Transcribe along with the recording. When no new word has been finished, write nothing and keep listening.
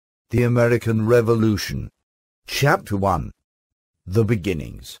The American Revolution. Chapter 1. The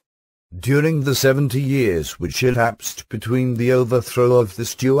Beginnings. During the 70 years which elapsed between the overthrow of the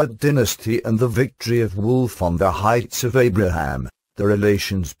Stuart dynasty and the victory of Wolfe on the Heights of Abraham, the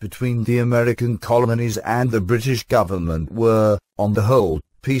relations between the American colonies and the British government were, on the whole,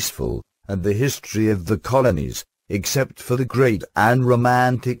 peaceful, and the history of the colonies, except for the great and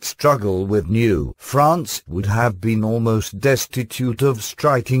romantic struggle with New France, would have been almost destitute of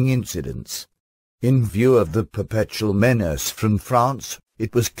striking incidents. In view of the perpetual menace from France,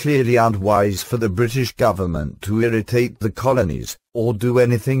 it was clearly unwise for the British government to irritate the colonies, or do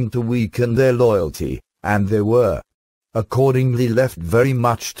anything to weaken their loyalty, and they were, accordingly, left very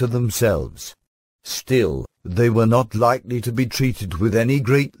much to themselves. Still, they were not likely to be treated with any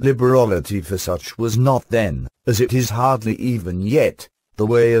great liberality, for such was not then, as it is hardly even yet, the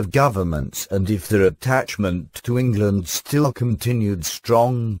way of governments, and if their attachment to England still continued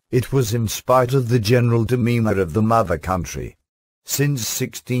strong, it was in spite of the general demeanour of the mother country. Since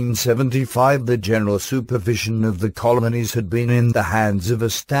 1675 the general supervision of the colonies had been in the hands of a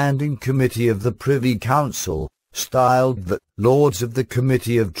standing committee of the Privy Council, styled the Lords of the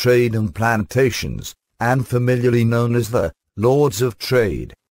Committee of Trade and Plantations, and familiarly known as the Lords of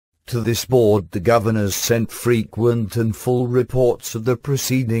Trade. To this board the governors sent frequent and full reports of the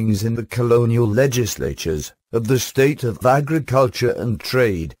proceedings in the colonial legislatures, of the state of agriculture and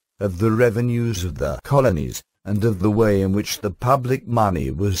trade, of the revenues of the colonies, and of the way in which the public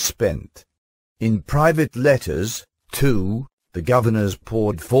money was spent. In private letters, too, the governors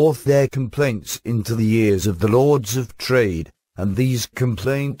poured forth their complaints into the ears of the Lords of Trade, and these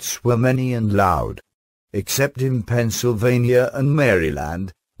complaints were many and loud. Except in Pennsylvania and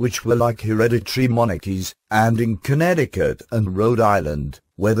Maryland, which were like hereditary monarchies, and in Connecticut and Rhode Island,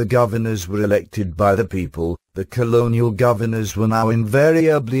 where the governors were elected by the people, the colonial governors were now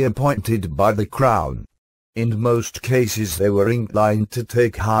invariably appointed by the Crown. In most cases they were inclined to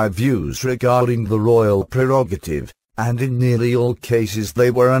take high views regarding the royal prerogative, and in nearly all cases they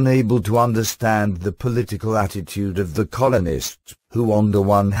were unable to understand the political attitude of the colonists, who on the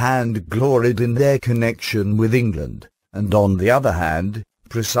one hand gloried in their connection with England, and on the other hand,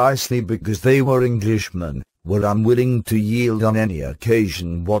 precisely because they were Englishmen, were unwilling to yield on any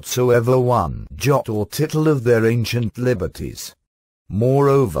occasion whatsoever one jot or tittle of their ancient liberties.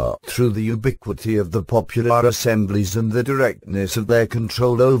 Moreover, through the ubiquity of the popular assemblies and the directness of their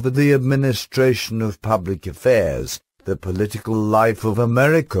control over the administration of public affairs, the political life of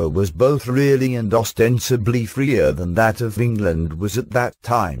America was both really and ostensibly freer than that of England was at that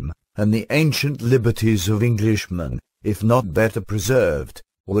time, and the ancient liberties of Englishmen, if not better preserved,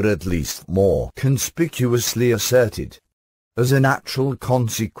 were at least more conspicuously asserted. As a natural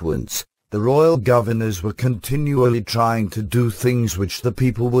consequence, the royal governors were continually trying to do things which the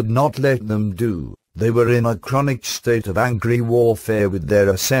people would not let them do. They were in a chronic state of angry warfare with their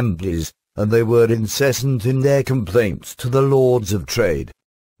assemblies, and they were incessant in their complaints to the Lords of Trade.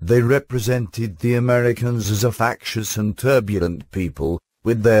 They represented the Americans as a factious and turbulent people,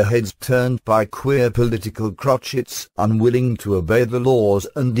 with their heads turned by queer political crotchets, unwilling to obey the laws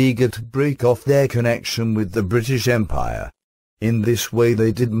and eager to break off their connection with the British Empire. In this way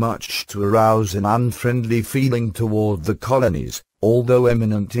they did much to arouse an unfriendly feeling toward the colonies, although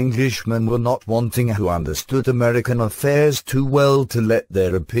eminent Englishmen were not wanting who understood American affairs too well to let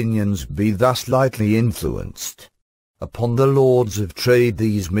their opinions be thus lightly influenced. Upon the Lords of Trade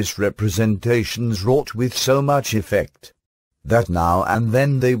these misrepresentations wrought with so much effect, that now and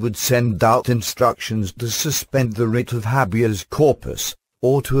then they would send out instructions to suspend the writ of habeas corpus,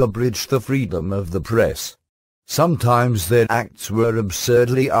 or to abridge the freedom of the press. Sometimes their acts were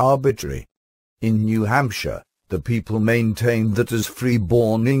absurdly arbitrary. In New Hampshire, the people maintained that as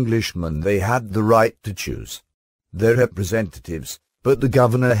free-born Englishmen they had the right to choose their representatives, but the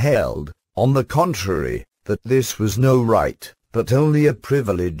governor held, on the contrary, that this was no right, but only a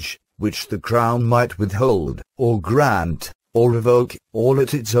privilege, which the Crown might withhold, or grant, or revoke, all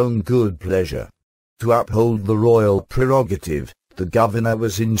at its own good pleasure. To uphold the royal prerogative, the governor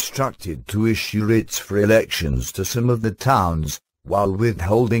was instructed to issue writs for elections to some of the towns, while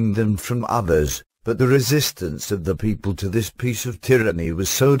withholding them from others, but the resistance of the people to this piece of tyranny was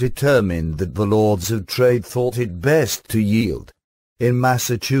so determined that the Lords of Trade thought it best to yield. In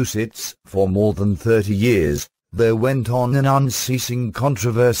Massachusetts, for more than 30 years, there went on an unceasing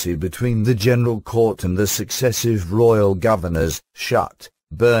controversy between the General Court and the successive royal governors, Shutt,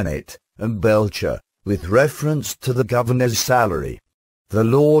 Burnet, and Belcher, with reference to the governor's salary. The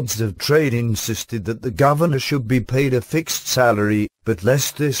Lords of Trade insisted that the governor should be paid a fixed salary, but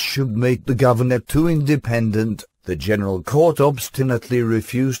lest this should make the governor too independent, the General Court obstinately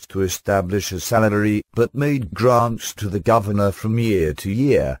refused to establish a salary but made grants to the governor from year to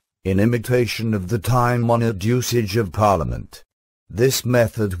year, in imitation of the time-honored usage of Parliament. This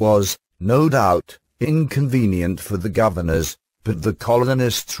method was, no doubt, inconvenient for the governors, but the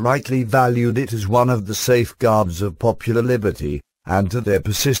colonists rightly valued it as one of the safeguards of popular liberty, and to their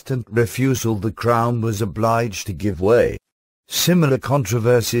persistent refusal the Crown was obliged to give way. Similar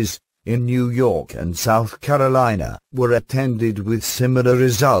controversies, in New York and South Carolina, were attended with similar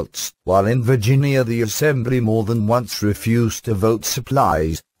results, while in Virginia the Assembly more than once refused to vote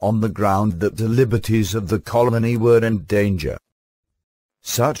supplies, on the ground that the liberties of the colony were in danger.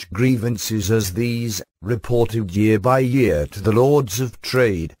 Such grievances as these, reported year by year to the Lords of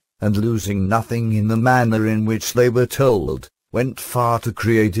Trade, and losing nothing in the manner in which they were told, went far to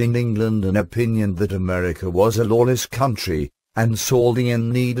create in England an opinion that America was a lawless country, and sorely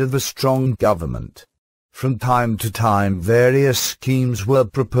in need of a strong government. From time to time various schemes were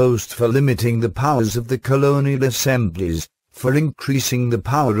proposed for limiting the powers of the colonial assemblies, for increasing the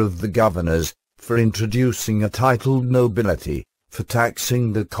power of the governors, for introducing a titled nobility, for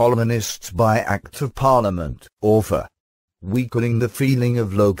taxing the colonists by Act of Parliament, or for weakening the feeling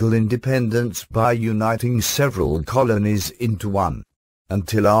of local independence by uniting several colonies into one.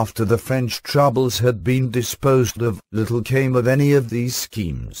 Until after the French troubles had been disposed of, little came of any of these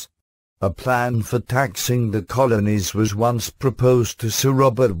schemes. A plan for taxing the colonies was once proposed to Sir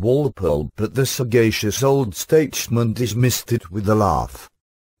Robert Walpole, but the sagacious old statesman dismissed it with a laugh.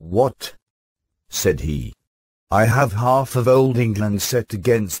 "What?" said he. "I have half of Old England set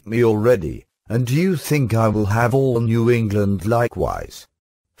against me already, and do you think I will have all New England likewise?"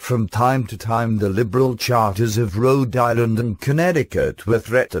 From time to time the liberal charters of Rhode Island and Connecticut were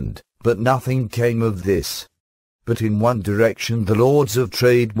threatened, but nothing came of this. But in one direction the Lords of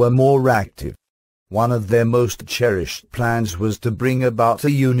Trade were more active. One of their most cherished plans was to bring about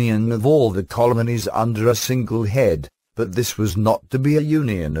a union of all the colonies under a single head, but this was not to be a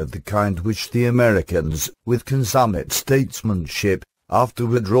union of the kind which the Americans, with consummate statesmanship,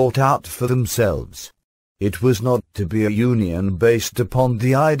 afterward wrought out for themselves. It was not to be a union based upon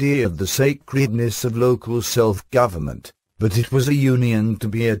the idea of the sacredness of local self-government, but it was a union to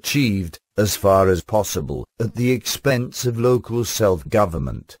be achieved, as far as possible, at the expense of local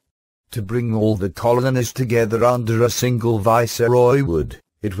self-government. To bring all the colonies together under a single viceroy would,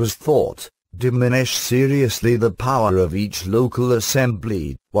 it was thought, diminish seriously the power of each local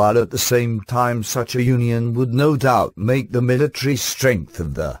assembly, while at the same time such a union would no doubt make the military strength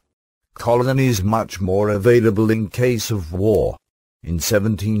of the colonies much more available in case of war. In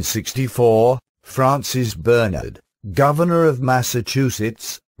 1764, Francis Bernard, governor of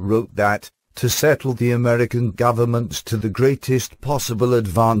Massachusetts, wrote that, to settle the American governments to the greatest possible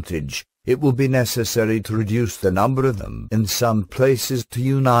advantage, it will be necessary to reduce the number of them, in some places to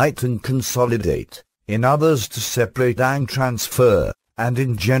unite and consolidate, in others to separate and transfer, and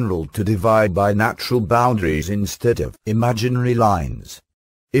in general to divide by natural boundaries instead of imaginary lines.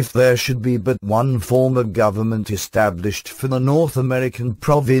 If there should be but one form of government established for the North American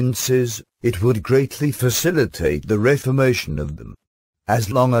provinces, it would greatly facilitate the reformation of them. As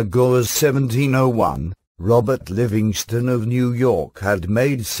long ago as 1701, Robert Livingston of New York had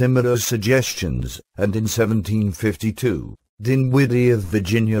made similar suggestions, and in 1752, Dinwiddie of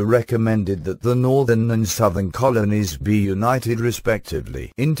Virginia recommended that the northern and southern colonies be united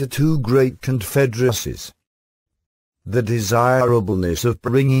respectively into two great confederacies. The desirableness of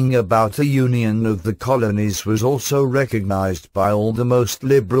bringing about a union of the colonies was also recognized by all the most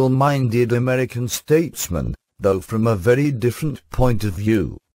liberal-minded American statesmen, though from a very different point of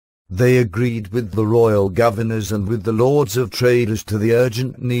view. They agreed with the royal governors and with the Lords of Trade as to the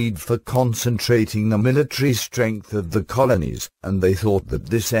urgent need for concentrating the military strength of the colonies, and they thought that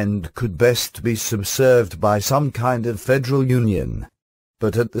this end could best be subserved by some kind of federal union.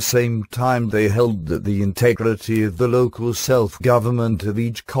 But at the same time they held that the integrity of the local self-government of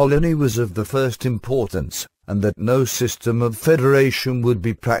each colony was of the first importance, and that no system of federation would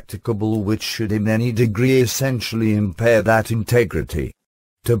be practicable which should in any degree essentially impair that integrity.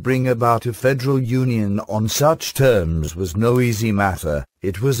 To bring about a federal union on such terms was no easy matter.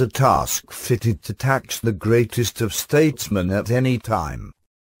 It was a task fitted to tax the greatest of statesmen at any time.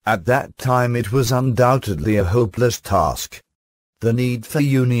 At that time it was undoubtedly a hopeless task. The need for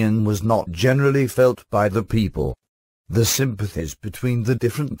union was not generally felt by the people. The sympathies between the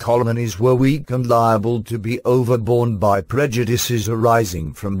different colonies were weak and liable to be overborne by prejudices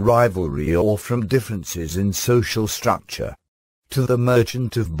arising from rivalry or from differences in social structure. To the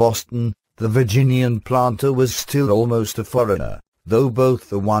merchant of Boston, the Virginian planter was still almost a foreigner, though both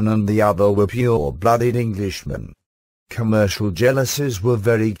the one and the other were pure-blooded Englishmen. Commercial jealousies were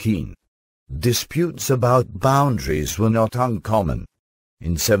very keen. Disputes about boundaries were not uncommon.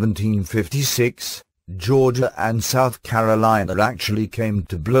 In 1756, Georgia and South Carolina actually came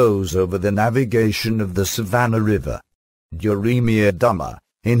to blows over the navigation of the Savannah River. Jeremiah Dummer,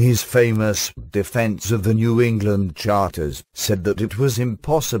 in his famous defense of the New England charters, said that it was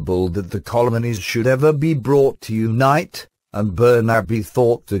impossible that the colonies should ever be brought to unite, and Burnaby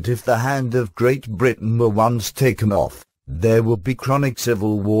thought that if the hand of Great Britain were once taken off, there would be chronic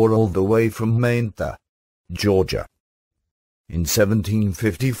civil war all the way from Maine to Georgia. In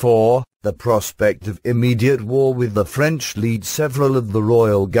 1754, the prospect of immediate war with the French led several of the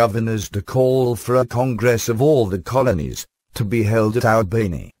royal governors to call for a congress of all the colonies, to be held at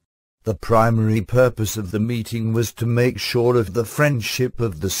Albany. The primary purpose of the meeting was to make sure of the friendship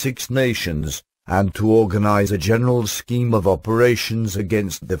of the Six Nations, and to organize a general scheme of operations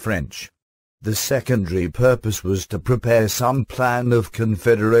against the French. The secondary purpose was to prepare some plan of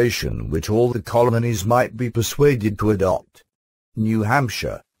confederation which all the colonies might be persuaded to adopt. New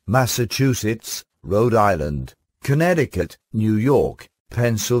Hampshire, Massachusetts, Rhode Island, Connecticut, New York,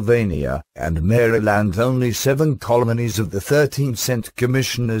 Pennsylvania, and Maryland, only 7 colonies of the 13 sent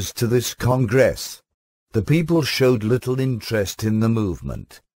commissioners to this Congress. The people showed little interest in the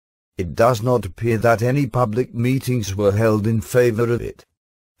movement. It does not appear that any public meetings were held in favor of it.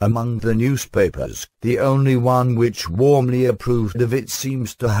 Among the newspapers, the only one which warmly approved of it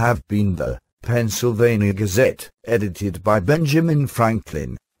seems to have been the Pennsylvania Gazette, edited by Benjamin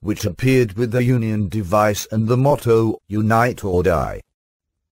Franklin, which appeared with the Union device and the motto, "Unite or Die."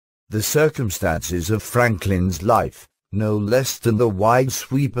 The circumstances of Franklin's life, no less than the wide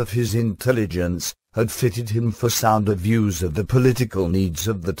sweep of his intelligence, had fitted him for sounder views of the political needs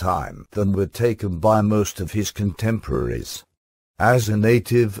of the time than were taken by most of his contemporaries. As a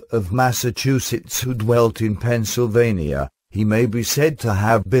native of Massachusetts who dwelt in Pennsylvania, he may be said to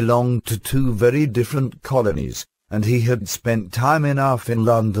have belonged to 2 very different colonies, and he had spent time enough in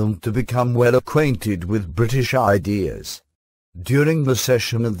London to become well acquainted with British ideas. During the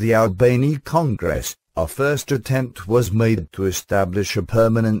session of the Albany Congress, a first attempt was made to establish a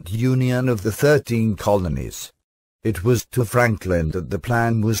permanent union of the 13 colonies. It was to Franklin that the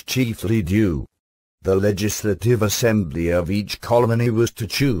plan was chiefly due. The legislative assembly of each colony was to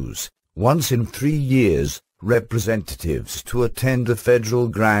choose, once in 3 years, representatives to attend a federal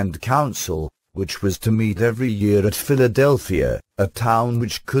Grand Council, which was to meet every year at Philadelphia, a town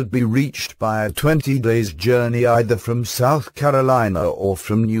which could be reached by a 20 days' journey either from South Carolina or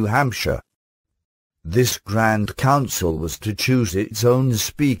from New Hampshire. This Grand Council was to choose its own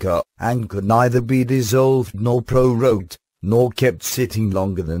speaker, and could neither be dissolved nor prorogued, nor kept sitting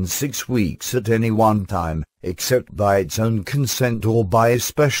longer than 6 weeks at any one time, except by its own consent or by a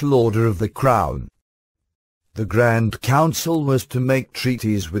special order of the Crown. The Grand Council was to make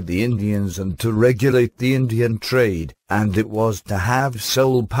treaties with the Indians and to regulate the Indian trade, and it was to have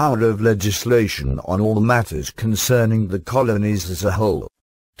sole power of legislation on all matters concerning the colonies as a whole.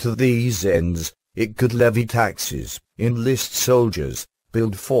 To these ends, it could levy taxes, enlist soldiers,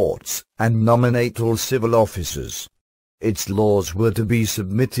 build forts, and nominate all civil officers. Its laws were to be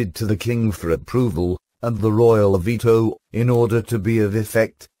submitted to the king for approval, and the royal veto, in order to be of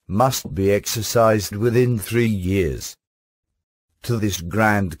effect, must be exercised within 3 years. To this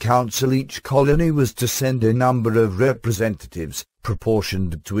Grand Council each colony was to send a number of representatives,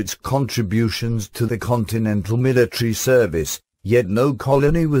 proportioned to its contributions to the continental military service, yet no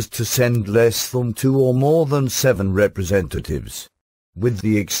colony was to send less than 2 or more than 7 representatives. With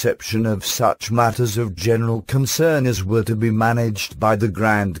the exception of such matters of general concern as were to be managed by the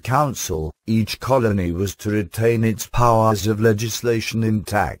Grand Council, each colony was to retain its powers of legislation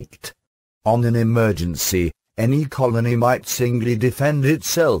intact. On an emergency, any colony might singly defend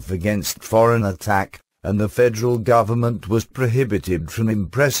itself against foreign attack, and the federal government was prohibited from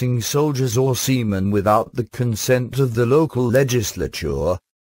impressing soldiers or seamen without the consent of the local legislature.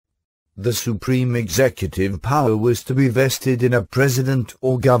 The supreme executive power was to be vested in a president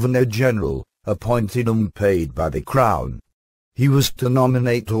or governor-general, appointed and paid by the Crown. He was to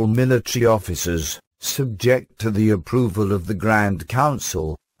nominate all military officers, subject to the approval of the Grand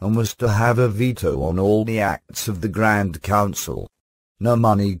Council, and was to have a veto on all the acts of the Grand Council. No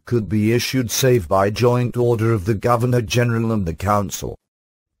money could be issued save by joint order of the Governor-General and the Council.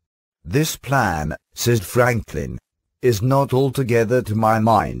 "This plan," says Franklin, "is not altogether to my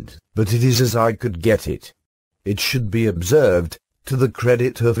mind, but it is as I could get it." It should be observed, to the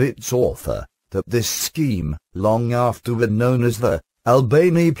credit of its author, that this scheme, long afterward known as the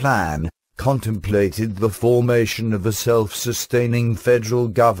Albany Plan, contemplated the formation of a self-sustaining federal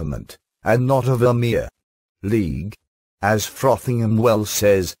government, and not of a mere league. As Frothingham well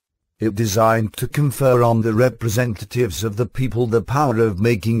says, it designed to confer on the representatives of the people the power of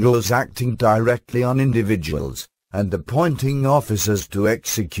making laws acting directly on individuals, and appointing officers to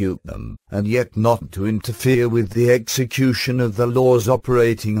execute them, and yet not to interfere with the execution of the laws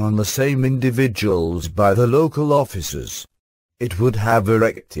operating on the same individuals by the local officers. It would have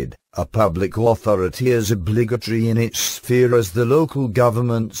erected a public authority as obligatory in its sphere as the local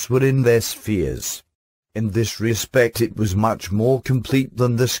governments were in their spheres. In this respect it was much more complete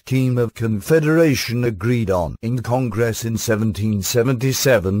than the scheme of confederation agreed on in Congress in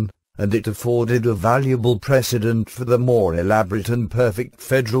 1777, and it afforded a valuable precedent for the more elaborate and perfect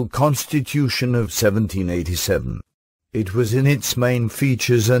federal constitution of 1787. It was in its main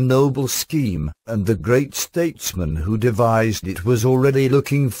features a noble scheme, and the great statesman who devised it was already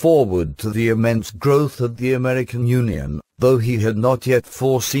looking forward to the immense growth of the American Union, though he had not yet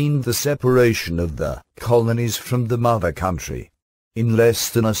foreseen the separation of the colonies from the mother country. In less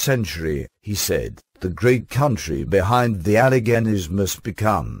than a century, he said, the great country behind the Alleghenies must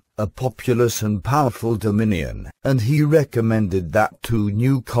become a populous and powerful dominion, and he recommended that 2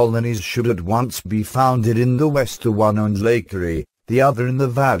 new colonies should at once be founded in the west, one on Lake Erie, the other in the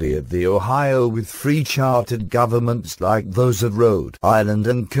valley of the Ohio, with free chartered governments like those of Rhode Island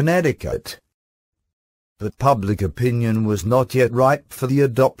and Connecticut. But public opinion was not yet ripe for the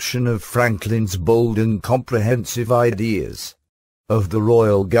adoption of Franklin's bold and comprehensive ideas. Of the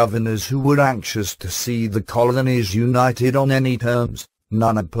royal governors who were anxious to see the colonies united on any terms,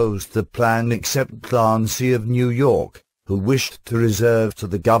 none opposed the plan except Clancy of New York, who wished to reserve to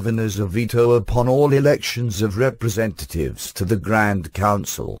the governors a veto upon all elections of representatives to the Grand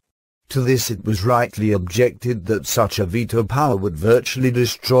Council. To this it was rightly objected that such a veto power would virtually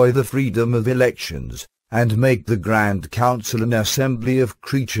destroy the freedom of elections, and make the Grand Council an assembly of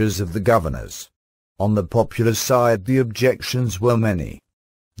creatures of the governors. On the popular side the objections were many.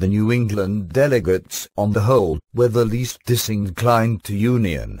 The New England delegates, on the whole, were the least disinclined to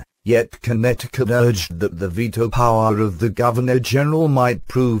union, yet Connecticut urged that the veto power of the Governor-General might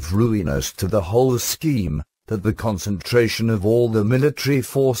prove ruinous to the whole scheme, that the concentration of all the military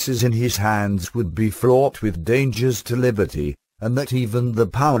forces in his hands would be fraught with dangers to liberty, and that even the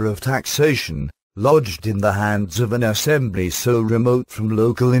power of taxation, lodged in the hands of an assembly so remote from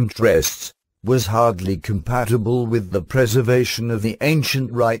local interests, was hardly compatible with the preservation of the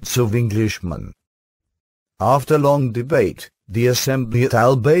ancient rights of Englishmen. After long debate, the assembly at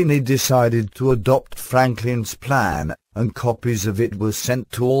Albany decided to adopt Franklin's plan, and copies of it were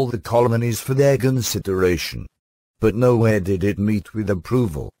sent to all the colonies for their consideration. But nowhere did it meet with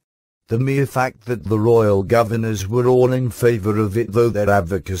approval. The mere fact that the royal governors were all in favor of it, though their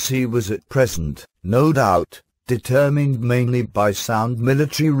advocacy was at present, no doubt, determined mainly by sound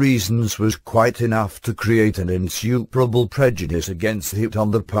military reasons, was quite enough to create an insuperable prejudice against it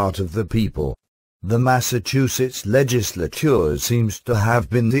on the part of the people. The Massachusetts legislature seems to have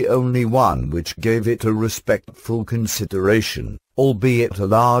been the only one which gave it a respectful consideration, albeit a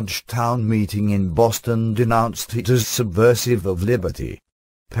large town meeting in Boston denounced it as subversive of liberty.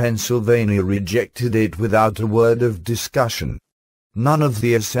 Pennsylvania rejected it without a word of discussion. None of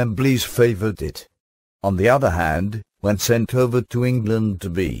the assemblies favored it. On the other hand, when sent over to England to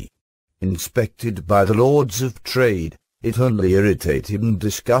be inspected by the Lords of Trade, it only irritated and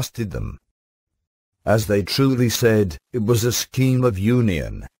disgusted them. As they truly said, it was a scheme of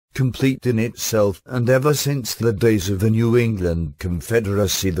union, complete in itself, and ever since the days of the New England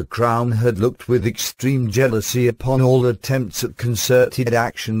Confederacy the Crown had looked with extreme jealousy upon all attempts at concerted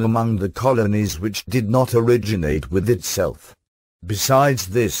action among the colonies which did not originate with itself. Besides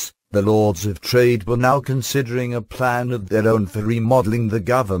this, the Lords of Trade were now considering a plan of their own for remodeling the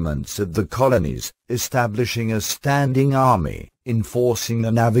governments of the colonies, establishing a standing army, enforcing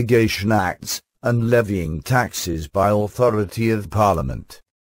the Navigation Acts, and levying taxes by authority of Parliament.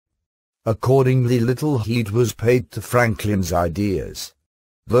 Accordingly little heed was paid to Franklin's ideas.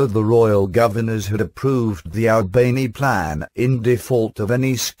 Though the royal governors had approved the Albany plan in default of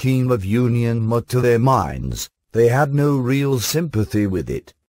any scheme of union more to their minds, they had no real sympathy with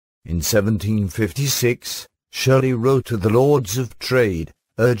it. In 1756, Shirley wrote to the Lords of Trade,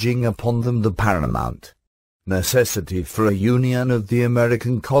 urging upon them the paramount necessity for a union of the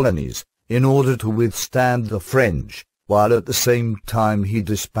American colonies, in order to withstand the French, while at the same time he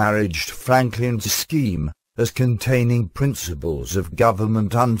disparaged Franklin's scheme, as containing principles of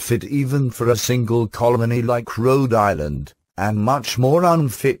government unfit even for a single colony like Rhode Island, and much more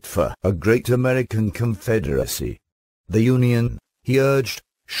unfit for a great American confederacy. The Union, he urged,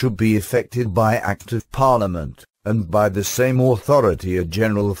 should be effected by Act of Parliament, and by the same authority a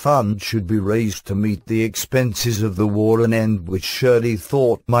general fund should be raised to meet the expenses of the war, an end which Shirley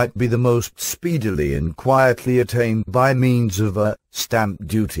thought might be the most speedily and quietly attained by means of a stamp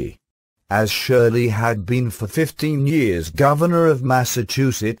duty. As Shirley had been for 15 years governor of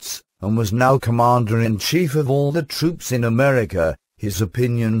Massachusetts, and was now commander-in-chief of all the troops in America, his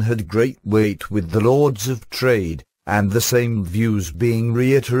opinion had great weight with the Lords of Trade, and the same views being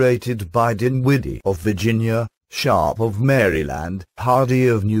reiterated by Dinwiddie of Virginia, Sharp of Maryland, Hardy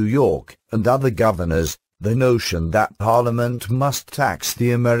of New York, and other governors, the notion that Parliament must tax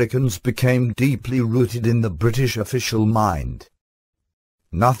the Americans became deeply rooted in the British official mind.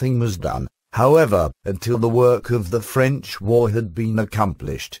 Nothing was done, however, until the work of the French war had been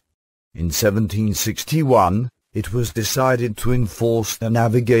accomplished. In 1761, it was decided to enforce the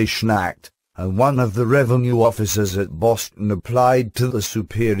Navigation Act, and one of the revenue officers at Boston applied to the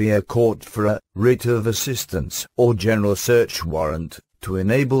Superior Court for a writ of assistance, or general search warrant, to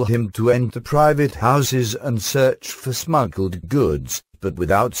enable him to enter private houses and search for smuggled goods, but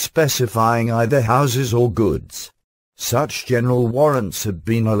without specifying either houses or goods. Such general warrants had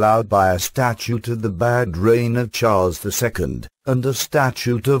been allowed by a statute of the bad reign of Charles II, and a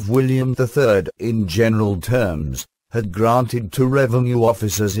statute of William III, in general terms, had granted to revenue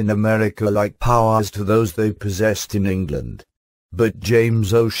officers in America like powers to those they possessed in England. But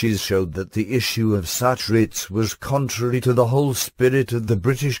James O'Sheas showed that the issue of such writs was contrary to the whole spirit of the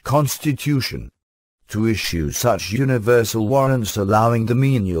British Constitution. To issue such universal warrants allowing the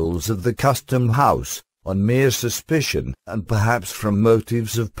menials of the Custom House, on mere suspicion, and perhaps from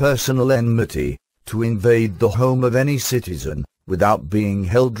motives of personal enmity, to invade the home of any citizen, without being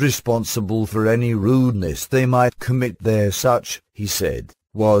held responsible for any rudeness they might commit there, such, he said,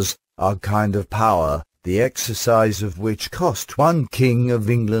 was a kind of power, the exercise of which cost one King of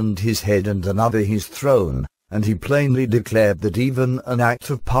England his head and another his throne, and he plainly declared that even an Act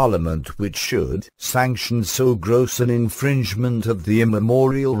of Parliament which should sanction so gross an infringement of the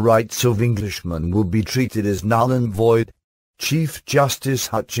immemorial rights of Englishmen would be treated as null and void. Chief Justice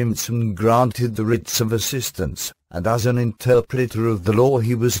Hutchinson granted the writs of assistance, and as an interpreter of the law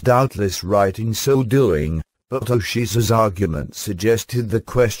he was doubtless right in so doing, but O'Sheas's argument suggested the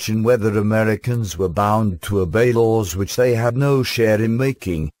question whether Americans were bound to obey laws which they had no share in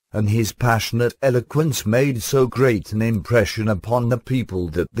making, and his passionate eloquence made so great an impression upon the people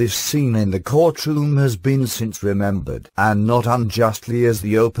that this scene in the courtroom has been since remembered, and not unjustly, as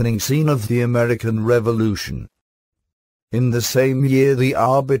the opening scene of the American Revolution. In the same year the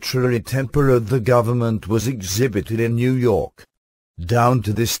arbitrary temper of the government was exhibited in New York. Down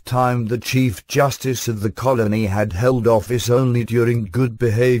to this time the Chief Justice of the colony had held office only during good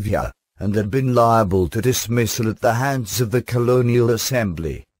behavior, and had been liable to dismissal at the hands of the Colonial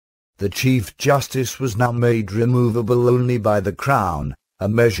Assembly. The Chief Justice was now made removable only by the Crown, a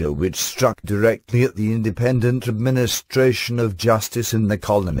measure which struck directly at the independent administration of justice in the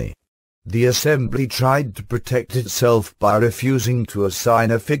colony. The Assembly tried to protect itself by refusing to assign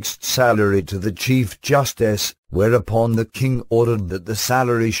a fixed salary to the Chief Justice, whereupon the King ordered that the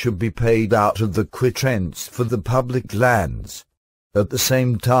salary should be paid out of the quittance for the public lands. At the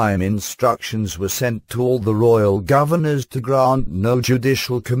same time instructions were sent to all the royal governors to grant no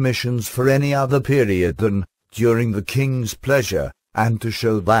judicial commissions for any other period than during the King's pleasure, and to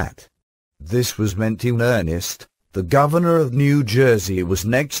show that this was meant in earnest, the governor of New Jersey was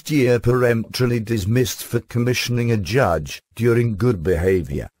next year peremptorily dismissed for commissioning a judge during good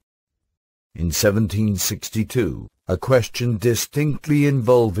behavior. In 1762, a question distinctly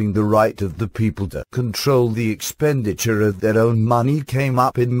involving the right of the people to control the expenditure of their own money came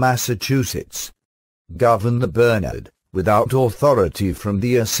up in Massachusetts. Governor Bernard, without authority from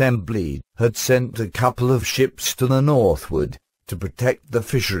the Assembly, had sent a couple of ships to the northward, to protect the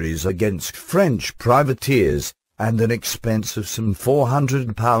fisheries against French privateers, and an expense of some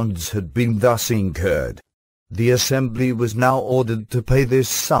 £400 had been thus incurred. The Assembly was now ordered to pay this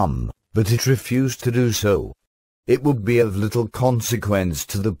sum, but it refused to do so. It would be of little consequence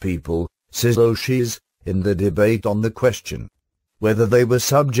to the people, says O'Sheas, in the debate on the question, whether they were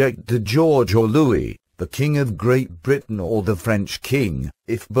subject to George or Louis, the King of Great Britain, or the French King,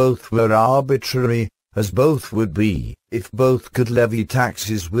 if both were arbitrary, as both would be, if both could levy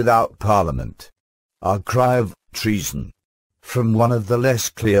taxes without Parliament. A cry of treason from one of the less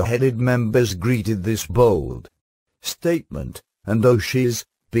clear-headed members greeted this bold statement, and O'Sheas,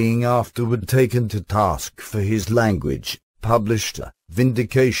 being afterward taken to task for his language, published a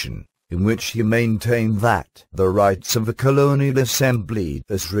vindication, in which he maintained that the rights of a colonial assembly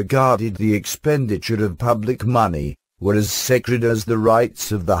as regarded the expenditure of public money were as sacred as the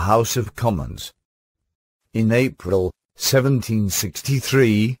rights of the House of Commons. In April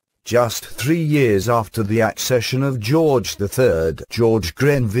 1763, just 3 years after the accession of George III, George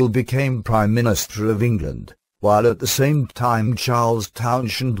Grenville became Prime Minister of England, while at the same time Charles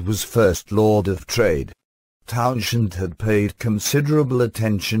Townshend was First Lord of Trade. Townshend had paid considerable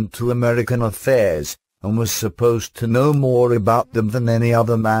attention to American affairs, and was supposed to know more about them than any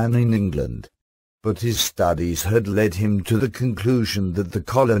other man in England. But his studies had led him to the conclusion that the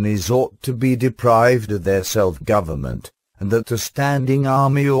colonies ought to be deprived of their self-government, and that a standing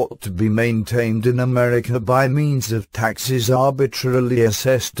army ought to be maintained in America by means of taxes arbitrarily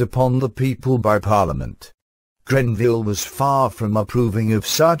assessed upon the people by Parliament. Grenville was far from approving of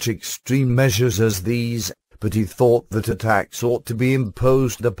such extreme measures as these, but he thought that a tax ought to be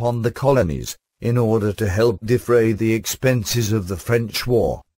imposed upon the colonies, in order to help defray the expenses of the French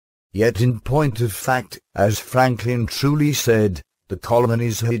war. Yet in point of fact, as Franklin truly said, the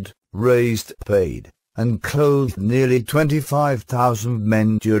colonies had raised, paid, and clothed nearly 25,000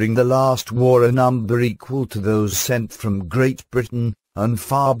 men during the last war, a number equal to those sent from Great Britain, and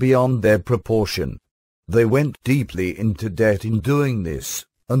far beyond their proportion. They went deeply into debt in doing this,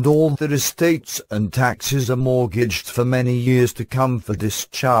 and all their estates and taxes are mortgaged for many years to come for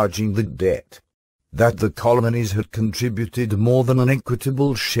discharging the debt. That the colonies had contributed more than an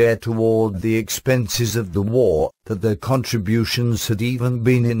equitable share toward the expenses of the war, that their contributions had even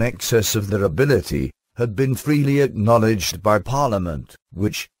been in excess of their ability, had been freely acknowledged by Parliament,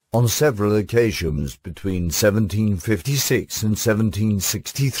 which, on several occasions between 1756 and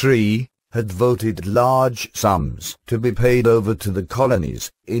 1763, had voted large sums to be paid over to the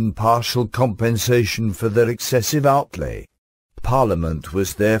colonies, in partial compensation for their excessive outlay. Parliament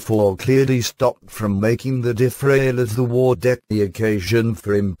was therefore clearly stopped from making the defrayal of the war debt the occasion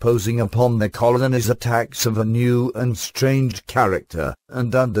for imposing upon the colonies a tax of a new and strange character,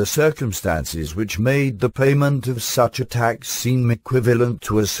 and under circumstances which made the payment of such a tax seem equivalent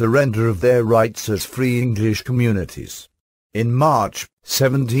to a surrender of their rights as free English communities. In March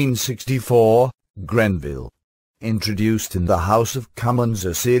 1764, Grenville introduced in the House of Commons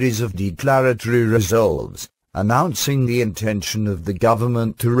a series of declaratory resolves, announcing the intention of the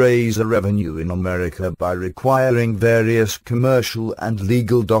government to raise a revenue in America by requiring various commercial and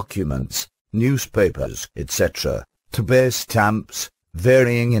legal documents, newspapers, etc., to bear stamps,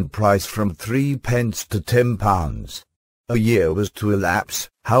 varying in price from 3 pence to £10. A year was to elapse,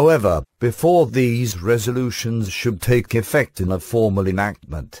 however, before these resolutions should take effect in a formal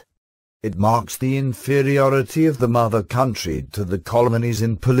enactment. It marks the inferiority of the mother country to the colonies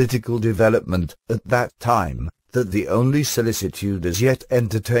in political development at that time, that the only solicitude as yet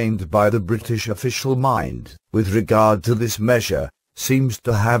entertained by the British official mind, with regard to this measure, seems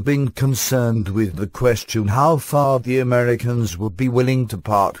to have been concerned with the question how far the Americans would be willing to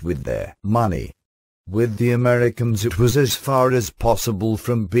part with their money. With the Americans it was as far as possible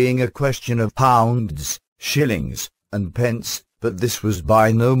from being a question of pounds, shillings, and pence, but this was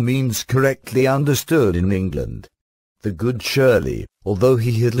by no means correctly understood in England. The good Shirley, although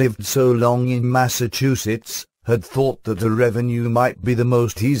he had lived so long in Massachusetts, had thought that a revenue might be the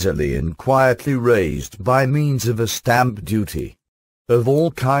most easily and quietly raised by means of a stamp duty. Of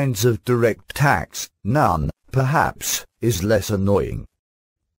all kinds of direct tax, none, perhaps, is less annoying.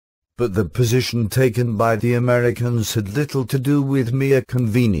 But the position taken by the Americans had little to do with mere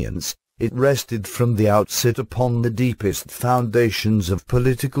convenience. It rested from the outset upon the deepest foundations of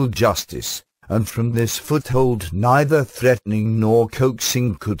political justice, and from this foothold neither threatening nor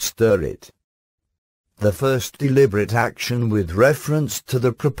coaxing could stir it. The first deliberate action with reference to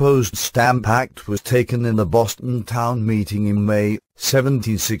the proposed Stamp Act was taken in the Boston Town Meeting in May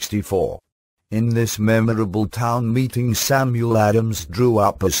 1764. In this memorable town meeting Samuel Adams drew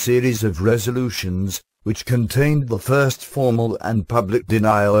up a series of resolutions, which contained the first formal and public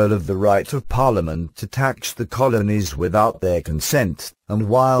denial of the right of Parliament to tax the colonies without their consent, and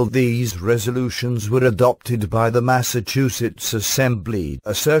while these resolutions were adopted by the Massachusetts Assembly,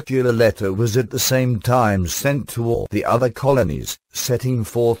 a circular letter was at the same time sent to all the other colonies, setting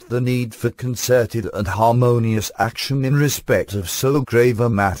forth the need for concerted and harmonious action in respect of so grave a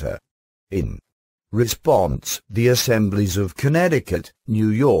matter. In response, the assemblies of Connecticut, New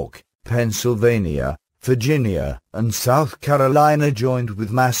York, Pennsylvania, Virginia, and South Carolina joined with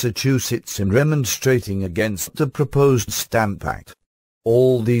Massachusetts in remonstrating against the proposed Stamp Act.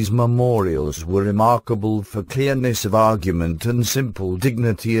 All these memorials were remarkable for clearness of argument and simple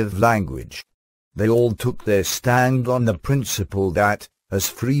dignity of language. They all took their stand on the principle that, as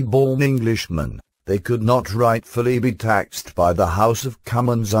free-born Englishmen, they could not rightfully be taxed by the House of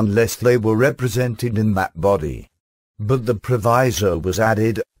Commons unless they were represented in that body. but the proviso was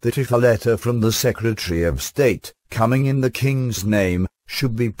added that if a letter from the Secretary of State, coming in the King's name,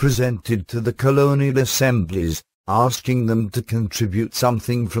 should be presented to the colonial assemblies, asking them to contribute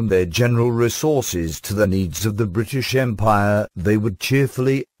something from their general resources to the needs of the British Empire, they would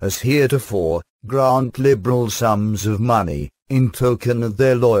cheerfully, as heretofore, grant liberal sums of money, in token of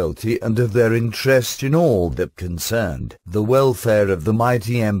their loyalty and of their interest in all that concerned the welfare of the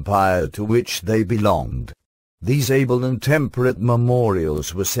mighty empire to which they belonged. These able and temperate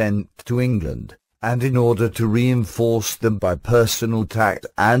memorials were sent to England, and in order to reinforce them by personal tact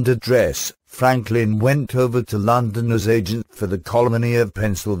and address, Franklin went over to London as agent for the colony of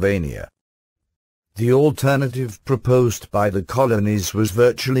Pennsylvania. The alternative proposed by the colonies was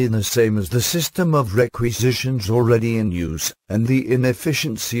virtually the same as the system of requisitions already in use, and the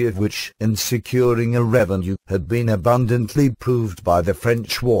inefficiency of which in securing a revenue had been abundantly proved by the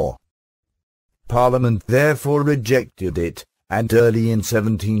French War. Parliament therefore rejected it, and early in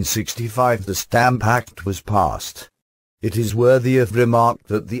 1765 the Stamp Act was passed. It is worthy of remark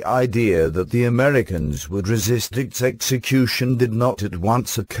that the idea that the Americans would resist its execution did not at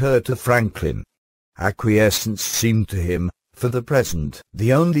once occur to Franklin. Acquiescence seemed to him, for the present,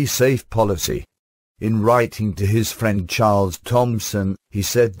 the only safe policy. In writing to his friend Charles Thomson, he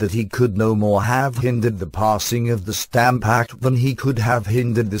said that he could no more have hindered the passing of the Stamp Act than he could have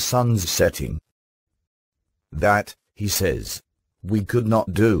hindered the sun's setting. That, he says, we could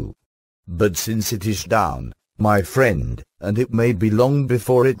not do. But since it is down, my friend, and it may be long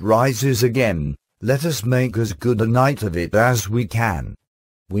before it rises again, let us make as good a night of it as we can.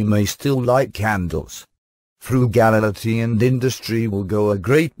 We may still light candles. Frugality and industry will go a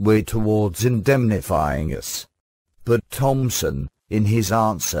great way towards indemnifying us. But Thomson, in his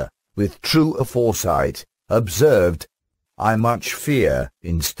answer, with true foresight, observed, I much fear,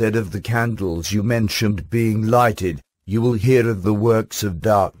 instead of the candles you mentioned being lighted, you will hear of the works of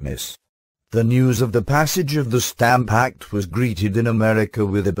darkness. The news of the passage of the Stamp Act was greeted in America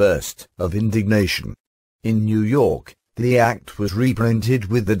with a burst of indignation. In New York, the act was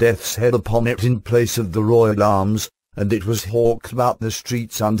reprinted with the death's head upon it in place of the royal arms, and it was hawked about the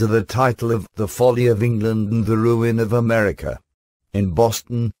streets under the title of The Folly of England and the Ruin of America. In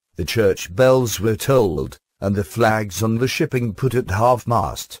Boston, the church bells were tolled, and the flags on the shipping put at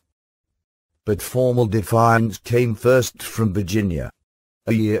half-mast. But formal defiance came first from Virginia.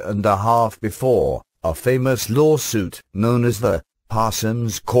 A year and a half before, a famous lawsuit, known as the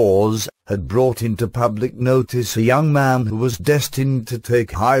Parsons Cause, had brought into public notice a young man who was destined to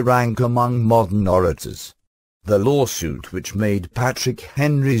take high rank among modern orators. The lawsuit which made Patrick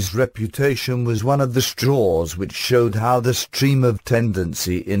Henry's reputation was one of the straws which showed how the stream of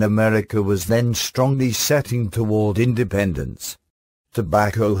tendency in America was then strongly setting toward independence.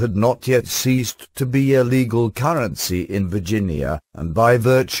 Tobacco had not yet ceased to be a legal currency in Virginia, and by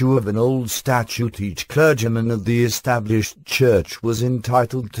virtue of an old statute each clergyman of the established church was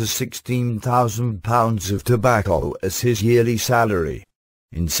entitled to £16,000 of tobacco as his yearly salary.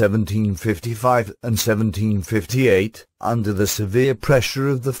 In 1755 and 1758, under the severe pressure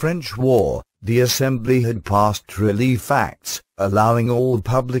of the French War, the Assembly had passed Relief Acts, allowing all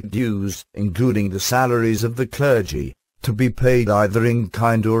public dues, including the salaries of the clergy, to be paid either in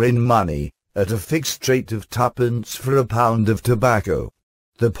kind or in money, at a fixed rate of 2d for a pound of tobacco.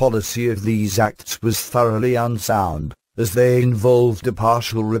 The policy of these acts was thoroughly unsound, as they involved a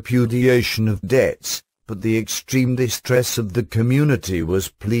partial repudiation of debts, but the extreme distress of the community was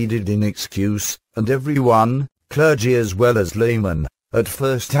pleaded in excuse, and everyone, clergy as well as laymen, at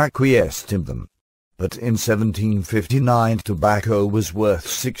first acquiesced in them. But in 1759 tobacco was worth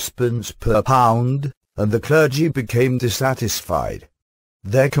 6d per pound, and the clergy became dissatisfied.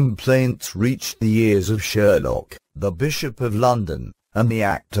 Their complaints reached the ears of Sherlock, the Bishop of London, and the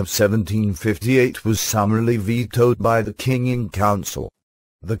Act of 1758 was summarily vetoed by the King in Council.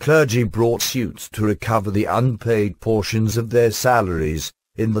 The clergy brought suits to recover the unpaid portions of their salaries.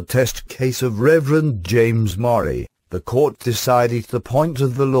 In the test case of Reverend James Maury, the court decided the point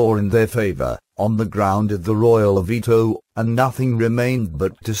of the law in their favour, on the ground of the royal veto, and nothing remained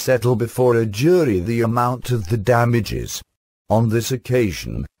but to settle before a jury the amount of the damages. On this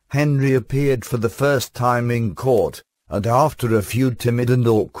occasion, Henry appeared for the first time in court, and after a few timid and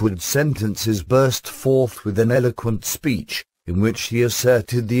awkward sentences burst forth with an eloquent speech, in which he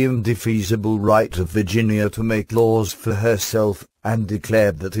asserted the indefeasible right of Virginia to make laws for herself, and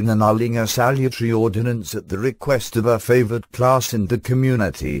declared that in annulling a salutary ordinance at the request of a favoured class in the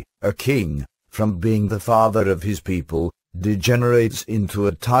community, a king, from being the father of his people, degenerates into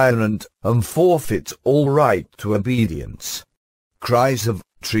a tyrant, and forfeits all right to obedience. Cries of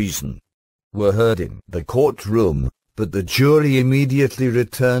treason were heard in the courtroom, but the jury immediately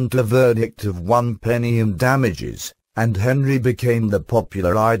returned a verdict of 1 penny in damages, and Henry became the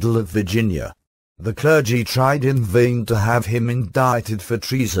popular idol of Virginia. The clergy tried in vain to have him indicted for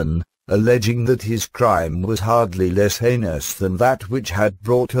treason, alleging that his crime was hardly less heinous than that which had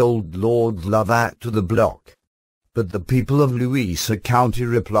brought old Lord Lovat to the block. But the people of Louisa County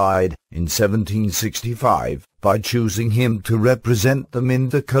replied, in 1765, by choosing him to represent them in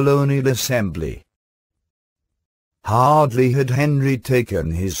the Colonial Assembly. Hardly had Henry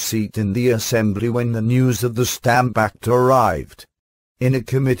taken his seat in the Assembly when the news of the Stamp Act arrived. In a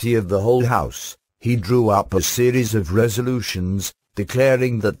committee of the whole House, he drew up a series of resolutions,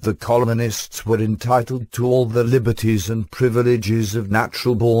 declaring that the colonists were entitled to all the liberties and privileges of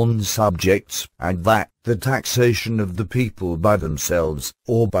natural-born subjects, and that the taxation of the people by themselves,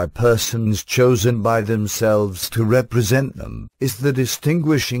 or by persons chosen by themselves to represent them, is the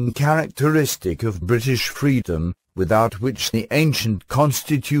distinguishing characteristic of British freedom, without which the ancient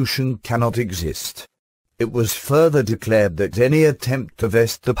Constitution cannot exist. It was further declared that any attempt to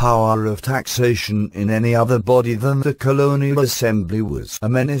vest the power of taxation in any other body than the Colonial Assembly was a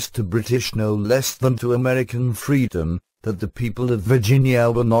menace to British no less than to American freedom, that the people of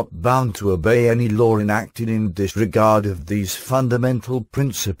Virginia were not bound to obey any law enacted in disregard of these fundamental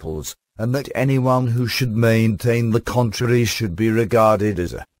principles, and that anyone who should maintain the contrary should be regarded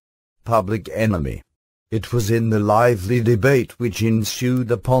as a public enemy. It was in the lively debate which ensued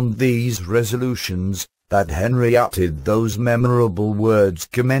upon these resolutions that Henry uttered those memorable words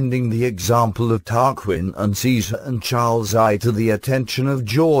commending the example of Tarquin and Caesar and Charles I to the attention of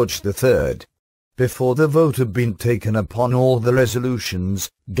George III. Before the vote had been taken upon all the resolutions,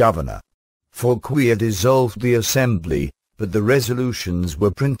 Governor Fauquier dissolved the Assembly, but the resolutions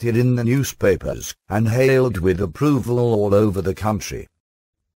were printed in the newspapers, and hailed with approval all over the country.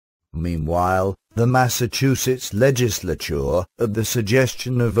 Meanwhile, the Massachusetts legislature, at the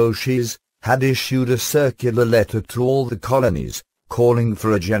suggestion of Oshis, had issued a circular letter to all the colonies, calling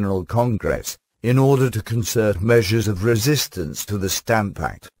for a general congress, in order to concert measures of resistance to the Stamp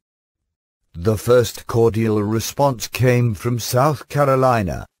Act. The first cordial response came from South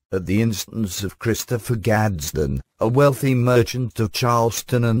Carolina, at the instance of Christopher Gadsden, a wealthy merchant of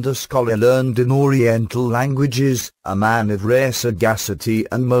Charleston and a scholar learned in Oriental languages, a man of rare sagacity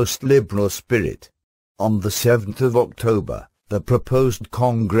and most liberal spirit. On the 7th of October, the proposed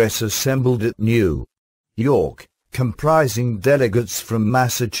Congress assembled at New York, comprising delegates from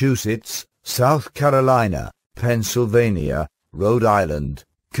Massachusetts, South Carolina, Pennsylvania, Rhode Island,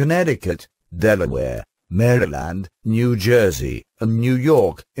 Connecticut, Delaware, Maryland, New Jersey, and New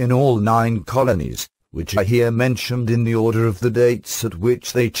York, in all 9 colonies, which are here mentioned in the order of the dates at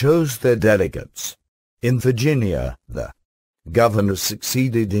which they chose their delegates. In Virginia, the governor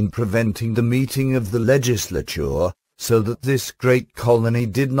succeeded in preventing the meeting of the legislature, so that this great colony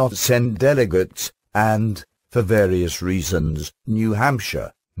did not send delegates, and, for various reasons, New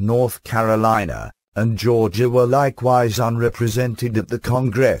Hampshire, North Carolina, and Georgia were likewise unrepresented at the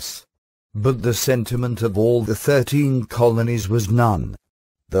Congress. But the sentiment of all the 13 colonies was none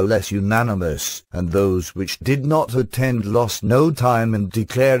the less unanimous, and those which did not attend lost no time in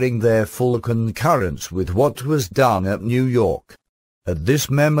declaring their full concurrence with what was done at New York. At this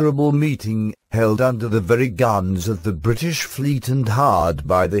memorable meeting, held under the very guns of the British fleet and hard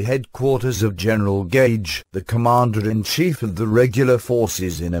by the headquarters of General Gage, the commander-in-chief of the regular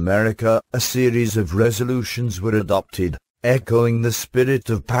forces in America, a series of resolutions were adopted, echoing the spirit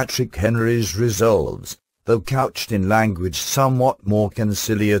of Patrick Henry's resolves, though couched in language somewhat more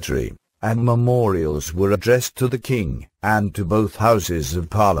conciliatory, and memorials were addressed to the King, and to both Houses of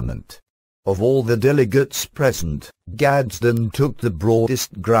Parliament. Of all the delegates present, Gadsden took the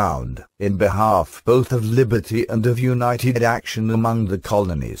broadest ground, in behalf both of liberty and of united action among the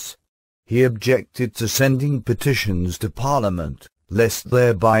colonies. He objected to sending petitions to Parliament, lest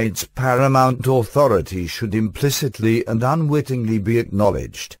thereby its paramount authority should implicitly and unwittingly be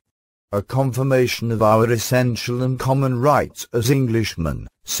acknowledged. A confirmation of our essential and common rights as Englishmen,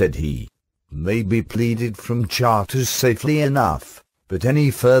 said he, may be pleaded from charters safely enough, but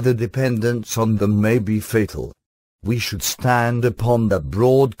any further dependence on them may be fatal. We should stand upon the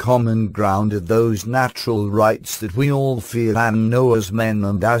broad common ground of those natural rights that we all feel and know as men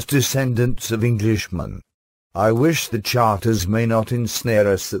and as descendants of Englishmen. I wish the charters may not ensnare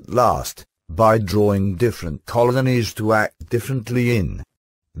us at last, by drawing different colonies to act differently in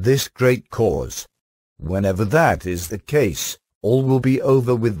this great cause. Whenever that is the case, all will be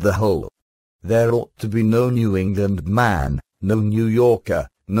over with the whole. There ought to be no New England man, no New Yorker,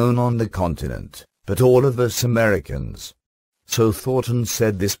 none on the continent, but all of us Americans. So thought and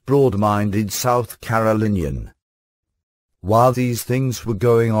said this broad-minded South Carolinian. While these things were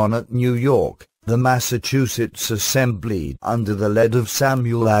going on at New York, the Massachusetts Assembly, under the lead of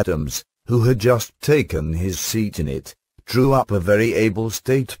Samuel Adams, who had just taken his seat in it, drew up a very able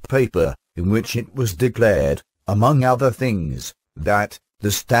state paper, in which it was declared, among other things, that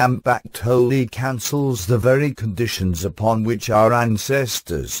the Stamp Act wholly cancels the very conditions upon which our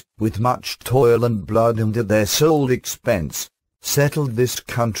ancestors, with much toil and blood and at their sole expense, settled this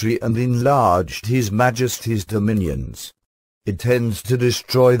country and enlarged His Majesty's dominions. It tends to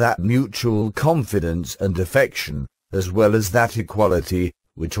destroy that mutual confidence and affection, as well as that equality,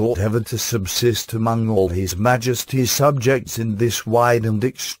 which ought ever to subsist among all His Majesty's subjects in this wide and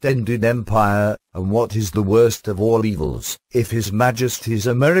extended empire, and what is the worst of all evils, if His Majesty's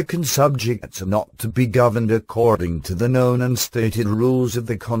American subjects are not to be governed according to the known and stated rules of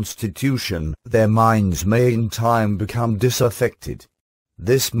the Constitution, their minds may in time become disaffected.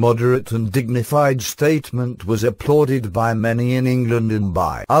 This moderate and dignified statement was applauded by many in England and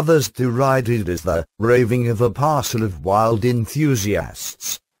by others derided as the raving of a parcel of wild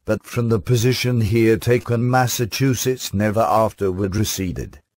enthusiasts, but from the position here taken Massachusetts never afterward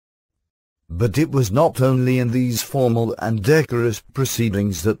receded. But it was not only in these formal and decorous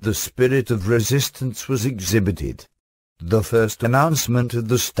proceedings that the spirit of resistance was exhibited. The first announcement of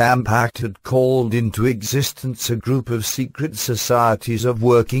the Stamp Act had called into existence a group of secret societies of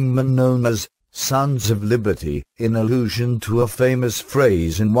workingmen known as Sons of Liberty, in allusion to a famous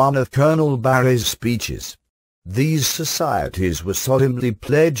phrase in one of Colonel Barry's speeches. These societies were solemnly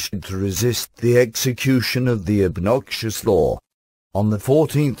pledged to resist the execution of the obnoxious law. On the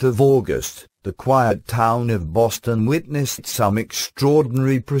 14th of August, the quiet town of Boston witnessed some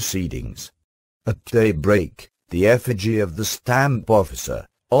extraordinary proceedings. At daybreak, the effigy of the stamp officer,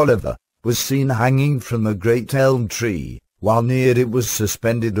 Oliver, was seen hanging from a great elm tree, while near it was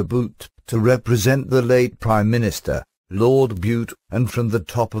suspended a boot, to represent the late Prime Minister, Lord Bute, and from the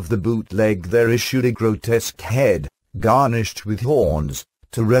top of the bootleg there issued a grotesque head, garnished with horns,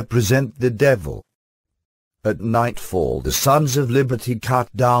 to represent the devil. At nightfall the Sons of Liberty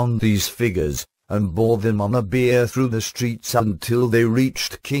cut down these figures, and bore them on a bier through the streets until they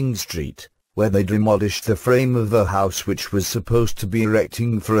reached King Street, where they demolished the frame of a house which was supposed to be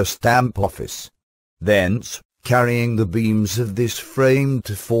erecting for a stamp office. Thence, carrying the beams of this frame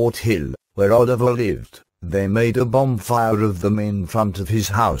to Fort Hill, where Oliver lived, they made a bonfire of them in front of his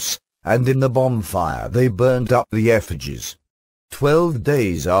house, and in the bonfire they burned up the effigies. 12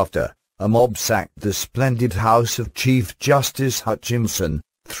 days after, a mob sacked the splendid house of Chief Justice Hutchinson,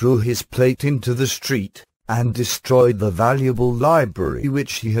 threw his plate into the street, and destroyed the valuable library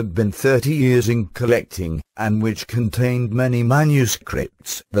which he had been 30 years in collecting, and which contained many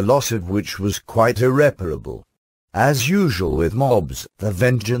manuscripts, the loss of which was quite irreparable. As usual with mobs, the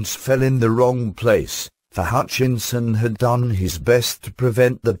vengeance fell in the wrong place, for Hutchinson had done his best to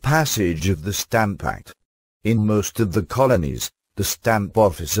prevent the passage of the Stamp Act. In most of the colonies, the stamp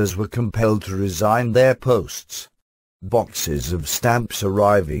officers were compelled to resign their posts. Boxes of stamps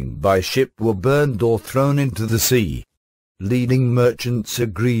arriving by ship were burned or thrown into the sea. Leading merchants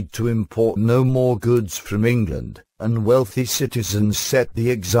agreed to import no more goods from England, and wealthy citizens set the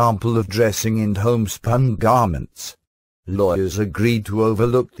example of dressing in homespun garments. Lawyers agreed to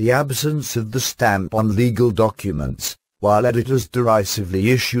overlook the absence of the stamp on legal documents, while editors derisively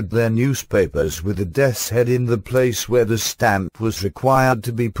issued their newspapers with a death's head in the place where the stamp was required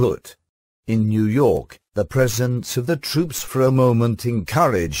to be put. In New York, the presence of the troops for a moment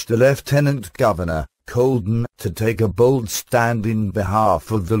encouraged the Lieutenant Governor, Colden, to take a bold stand in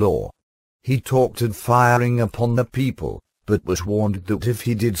behalf of the law. He talked of firing upon the people, but was warned that if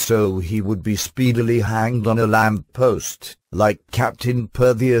he did so he would be speedily hanged on a lamp-post, like Captain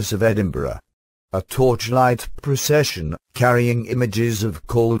Purtheus of Edinburgh. A torchlight procession, carrying images of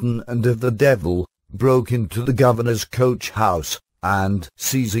Colden and of the devil, broke into the governor's coach-house, and,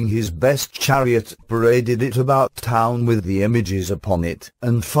 seizing his best chariot, paraded it about town with the images upon it,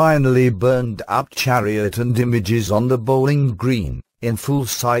 and finally burned up chariot and images on the bowling green, in full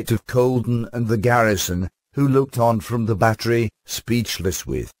sight of Colden and the garrison, who looked on from the battery, speechless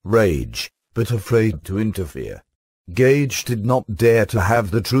with rage, but afraid to interfere. Gage did not dare to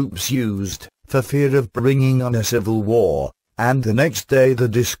have the troops used, for fear of bringing on a civil war, and the next day the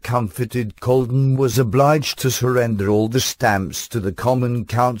discomfited Colden was obliged to surrender all the stamps to the Common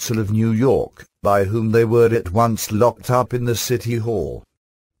Council of New York, by whom they were at once locked up in the City Hall.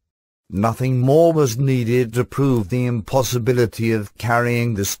 Nothing more was needed to prove the impossibility of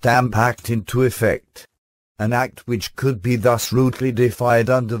carrying the Stamp Act into effect. An act which could be thus rudely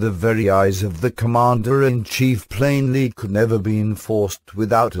defied under the very eyes of the Commander-in-Chief plainly could never be enforced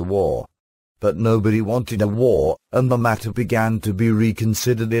without a war. but nobody wanted a war, and the matter began to be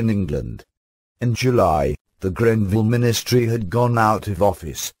reconsidered in England. In July, the Grenville ministry had gone out of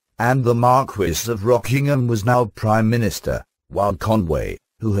office, and the Marquis of Rockingham was now Prime Minister, while Conway,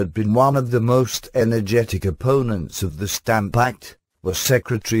 who had been one of the most energetic opponents of the Stamp Act, was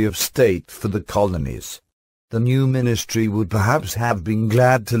Secretary of State for the colonies. The new ministry would perhaps have been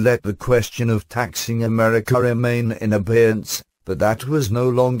glad to let the question of taxing America remain in abeyance, but that was no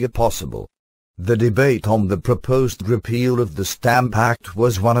longer possible. The debate on the proposed repeal of the Stamp Act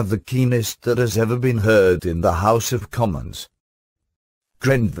was one of the keenest that has ever been heard in the House of Commons.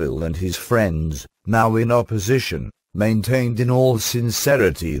 Grenville and his friends, now in opposition, maintained in all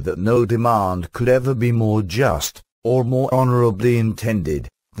sincerity that no demand could ever be more just, or more honorably intended,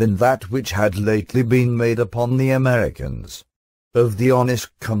 than that which had lately been made upon the Americans. Of the honest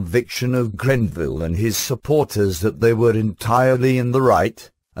conviction of Grenville and his supporters that they were entirely in the right,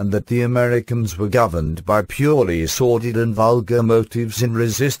 and that the Americans were governed by purely sordid and vulgar motives in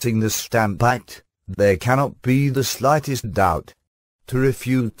resisting the Stamp Act, there cannot be the slightest doubt. To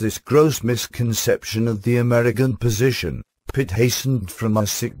refute this gross misconception of the American position, Pitt hastened from a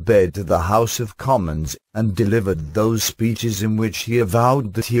sick-bed to the House of Commons, and delivered those speeches in which he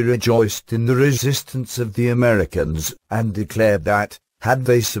avowed that he rejoiced in the resistance of the Americans, and declared that, had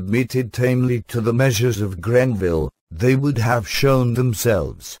they submitted tamely to the measures of Grenville, they would have shown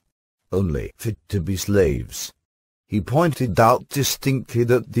themselves only fit to be slaves. He pointed out distinctly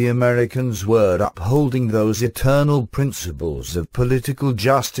that the Americans were upholding those eternal principles of political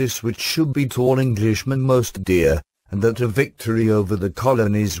justice which should be to all Englishmen most dear, and that a victory over the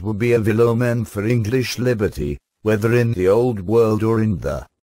colonies would be a vil omen for English liberty, whether in the Old World or in the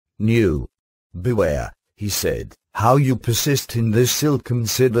New. Beware, he said, how you persist in this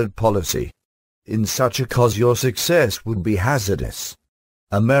ill-considered policy. In such a cause your success would be hazardous.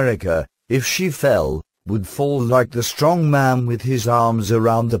 America, if she fell, would fall like the strong man with his arms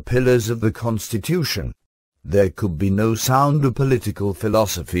around the pillars of the Constitution. There could be no sounder political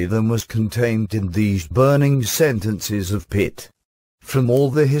philosophy than was contained in these burning sentences of Pitt. From all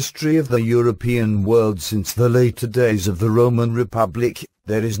the history of the European world since the later days of the Roman Republic,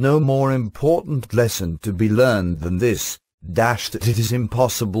 there is no more important lesson to be learned than this, that it is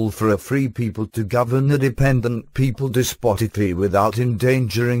impossible for a free people to govern a dependent people despotically without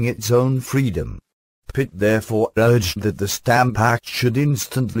endangering its own freedom. Pitt therefore urged that the Stamp Act should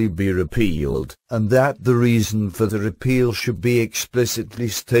instantly be repealed, and that the reason for the repeal should be explicitly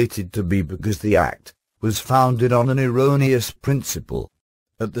stated to be because the Act was founded on an erroneous principle.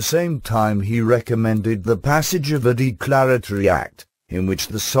 At the same time he recommended the passage of a declaratory act, in which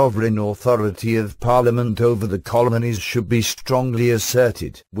the sovereign authority of Parliament over the colonies should be strongly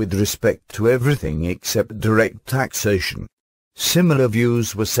asserted with respect to everything except direct taxation. Similar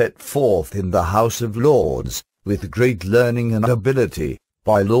views were set forth in the House of Lords, with great learning and ability,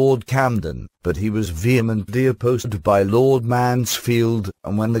 by Lord Camden, but he was vehemently opposed by Lord Mansfield,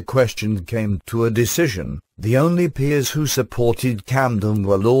 and when the question came to a decision, the only peers who supported Camden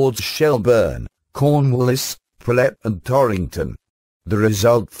were Lords Shelburne, Cornwallis, Prilep and Torrington. The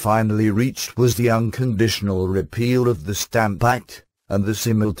result finally reached was the unconditional repeal of the Stamp Act, and the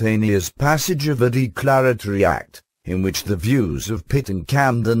simultaneous passage of a declaratory act, in which the views of Pitt and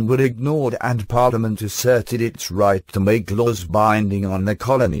Camden were ignored and Parliament asserted its right to make laws binding on the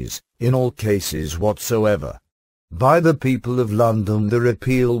colonies, in all cases whatsoever. By the people of London the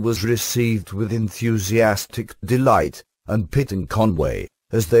repeal was received with enthusiastic delight, and Pitt and Conway,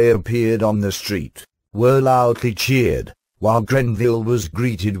 as they appeared on the street, were loudly cheered, while Grenville was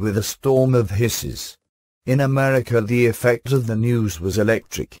greeted with a storm of hisses. In America the effect of the news was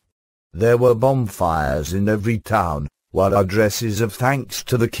electric. There were bonfires in every town, while addresses of thanks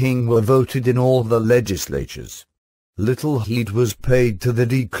to the king were voted in all the legislatures. Little heed was paid to the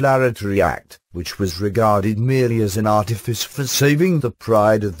Declaratory Act, which was regarded merely as an artifice for saving the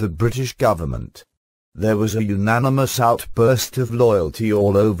pride of the British government. There was a unanimous outburst of loyalty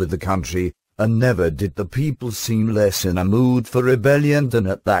all over the country, and never did the people seem less in a mood for rebellion than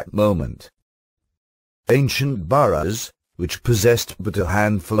at that moment. Ancient boroughs, which possessed but a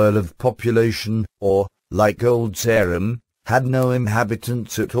handful of population, or, like Old Sarum, had no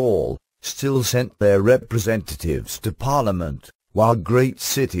inhabitants at all, still sent their representatives to Parliament, while great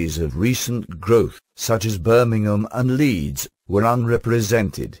cities of recent growth, such as Birmingham and Leeds, were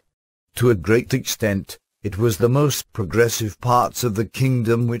unrepresented. To a great extent, it was the most progressive parts of the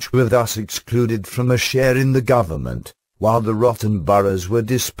kingdom which were thus excluded from a share in the government, while the rotten boroughs were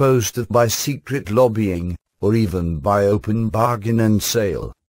disposed of by secret lobbying, or even by open bargain and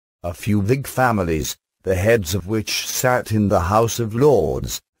sale. A few big families, the heads of which sat in the House of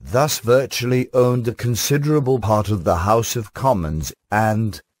Lords, thus virtually owned a considerable part of the House of Commons,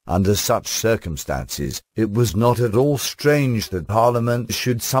 and, under such circumstances, it was not at all strange that Parliament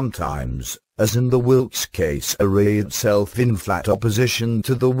should sometimes, as in the Wilkes case, array itself in flat opposition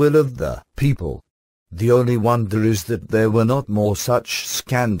to the will of the people. The only wonder is that there were not more such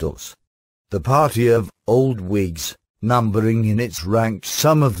scandals. The party of old Whigs, numbering in its ranks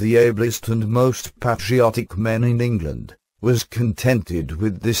some of the ablest and most patriotic men in England, was contented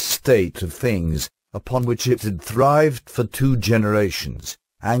with this state of things, upon which it had thrived for 2 generations,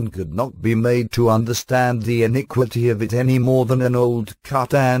 and could not be made to understand the iniquity of it any more than an old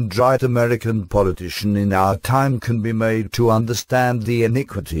cut-and-dried American politician in our time can be made to understand the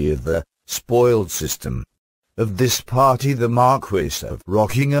iniquity of the spoiled system. Of this party the Marquis of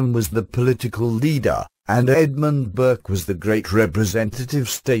Rockingham was the political leader, and Edmund Burke was the great representative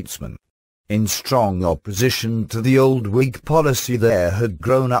statesman. In strong opposition to the old Whig policy there had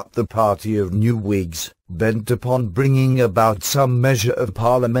grown up the party of New Whigs, bent upon bringing about some measure of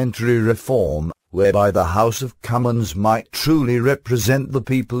parliamentary reform, whereby the House of Commons might truly represent the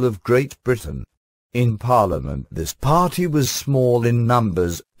people of Great Britain. In Parliament this party was small in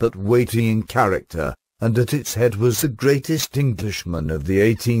numbers, but weighty in character, and at its head was the greatest Englishman of the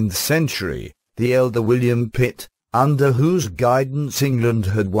 18th century, the elder William Pitt, under whose guidance England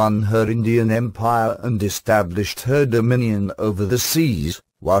had won her Indian Empire and established her dominion over the seas,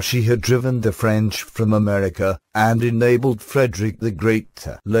 while she had driven the French from America, and enabled Frederick the Great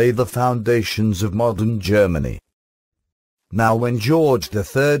to lay the foundations of modern Germany. Now when George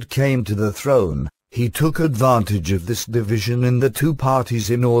III came to the throne, he took advantage of this division in the 2 parties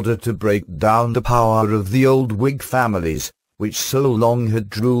in order to break down the power of the old Whig families, which so long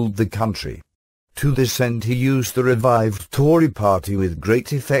had ruled the country. To this end he used the revived Tory party with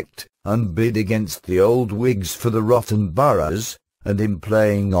great effect, and bid against the old Whigs for the rotten boroughs, and in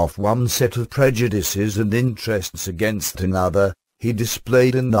playing off one set of prejudices and interests against another, he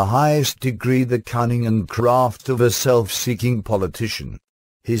displayed in the highest degree the cunning and craft of a self-seeking politician.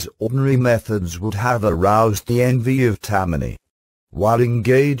 His ordinary methods would have aroused the envy of Tammany. While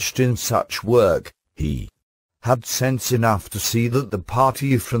engaged in such work, he had sense enough to see that the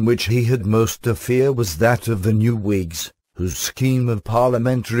party from which he had most to fear was that of the New Whigs, whose scheme of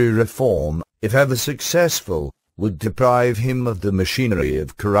parliamentary reform, if ever successful, would deprive him of the machinery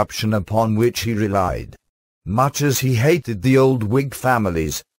of corruption upon which he relied. Much as he hated the old Whig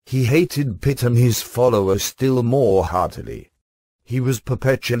families, he hated Pitt and his followers still more heartily. He was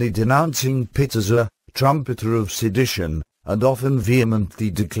perpetually denouncing Pitt as a trumpeter of sedition, and often vehemently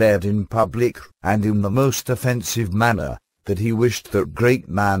declared in public, and in the most offensive manner, that he wished that great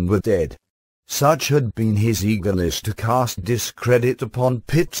man were dead. Such had been his eagerness to cast discredit upon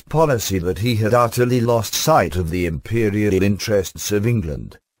Pitt's policy that he had utterly lost sight of the imperial interests of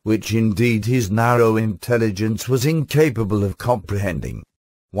England, which indeed his narrow intelligence was incapable of comprehending.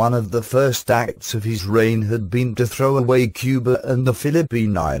 One of the first acts of his reign had been to throw away Cuba and the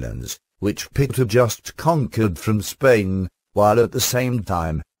Philippine Islands, which Pitt had just conquered from Spain, while at the same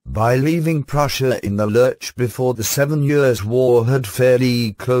time, by leaving Prussia in the lurch before the 7 Years' War had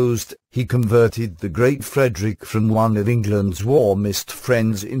fairly closed, he converted the great Frederick from one of England's warmest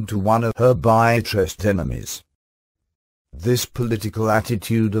friends into one of her bitterest enemies. This political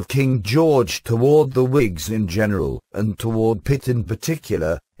attitude of King George toward the Whigs in general, and toward Pitt in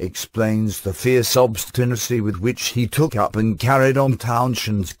particular, explains the fierce obstinacy with which he took up and carried on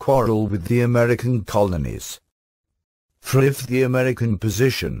Townshend's quarrel with the American colonies. For if the American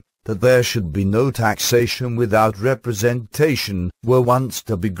position, that there should be no taxation without representation, were once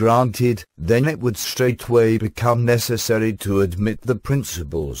to be granted, then it would straightway become necessary to admit the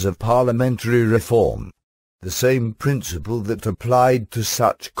principles of parliamentary reform. The same principle that applied to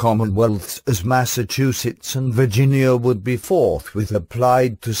such commonwealths as Massachusetts and Virginia would be forthwith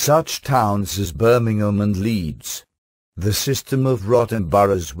applied to such towns as Birmingham and Leeds. The system of rotten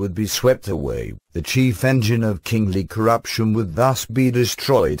boroughs would be swept away, the chief engine of kingly corruption would thus be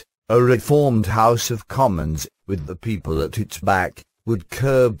destroyed, a reformed House of Commons, with the people at its back, would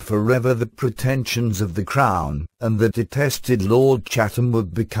curb forever the pretensions of the Crown, and the detested Lord Chatham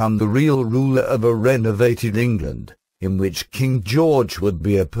would become the real ruler of a renovated England, in which King George would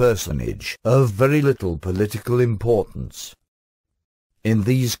be a personage of very little political importance. In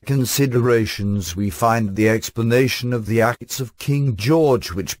these considerations we find the explanation of the acts of King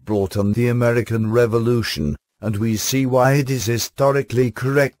George which brought on the American Revolution, and we see why it is historically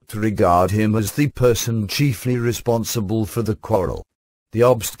correct to regard him as the person chiefly responsible for the quarrel. The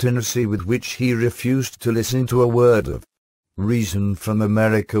obstinacy with which he refused to listen to a word of reason from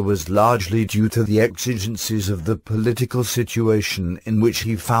America was largely due to the exigencies of the political situation in which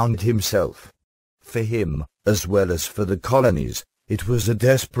he found himself. For him, as well as for the colonies, it was a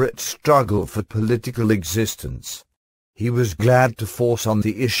desperate struggle for political existence. He was glad to force on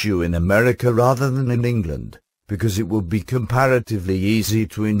the issue in America rather than in England, because it would be comparatively easy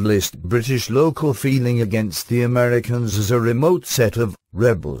to enlist British local feeling against the Americans as a remote set of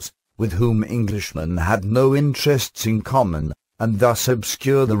rebels, with whom Englishmen had no interests in common, and thus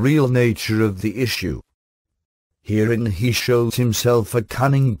obscure the real nature of the issue. Herein he showed himself a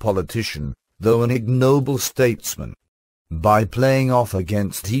cunning politician, though an ignoble statesman. By playing off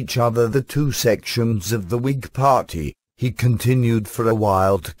against each other the two sections of the Whig party, he continued for a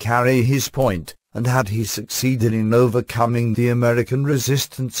while to carry his point, and had he succeeded in overcoming the American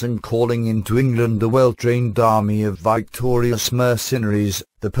resistance and calling into England a well-trained army of victorious mercenaries,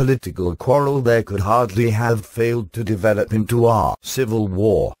 the political quarrel there could hardly have failed to develop into a civil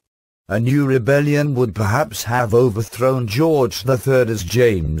war. A new rebellion would perhaps have overthrown George III as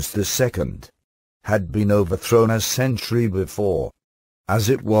James II had been overthrown a century before. As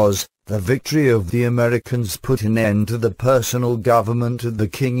it was, the victory of the Americans put an end to the personal government of the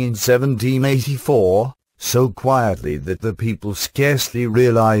king in 1784, so quietly that the people scarcely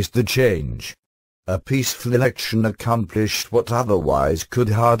realized the change. A peaceful election accomplished what otherwise could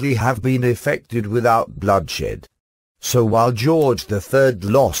hardly have been effected without bloodshed. So while George III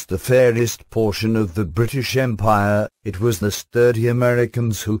lost the fairest portion of the British Empire, it was the sturdy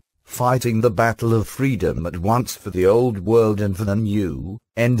Americans who, fighting the battle of freedom at once for the old world and for the new,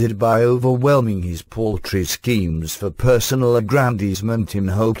 ended by overwhelming his paltry schemes for personal aggrandizement in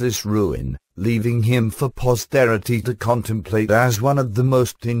hopeless ruin, leaving him for posterity to contemplate as one of the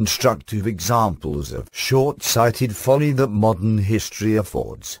most instructive examples of short-sighted folly that modern history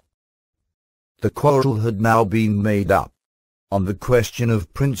affords. The quarrel had now been made up. On the question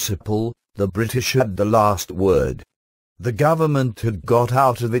of principle, the British had the last word. The government had got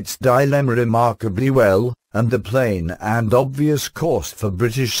out of its dilemma remarkably well, and the plain and obvious course for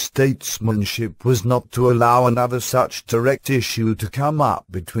British statesmanship was not to allow another such direct issue to come up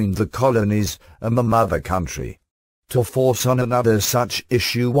between the colonies and the mother country. To force on another such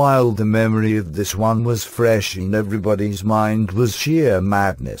issue while the memory of this one was fresh in everybody's mind was sheer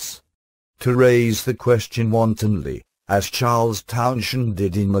madness. To raise the question wantonly, as Charles Townshend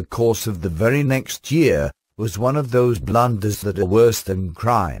did in the course of the very next year, was one of those blunders that are worse than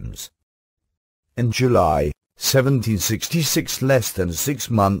crimes. In July 1766, less than 6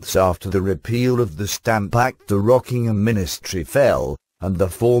 months after the repeal of the Stamp Act, the Rockingham Ministry fell, and the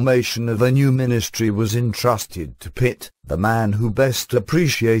formation of a new ministry was entrusted to Pitt, the man who best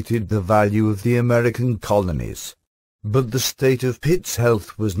appreciated the value of the American colonies. But the state of Pitt's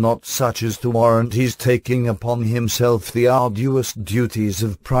health was not such as to warrant his taking upon himself the arduous duties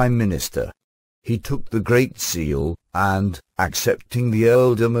of Prime Minister. He took the Great Seal, and, accepting the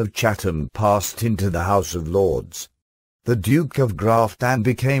earldom of Chatham, passed into the House of Lords. The Duke of Grafton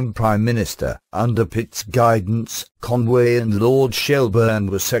became Prime Minister. Under Pitt's guidance, Conway and Lord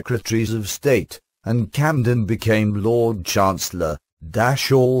Shelburne were Secretaries of State, and Camden became Lord Chancellor,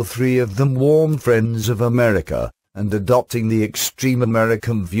 all three of them warm friends of America, and adopting the extreme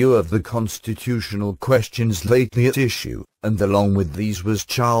American view of the constitutional questions lately at issue, and along with these was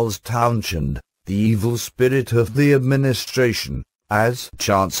Charles Townshend, the evil spirit of the administration, as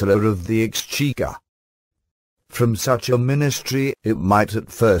Chancellor of the Exchequer. From such a ministry, it might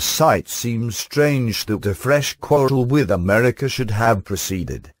at first sight seem strange that a fresh quarrel with America should have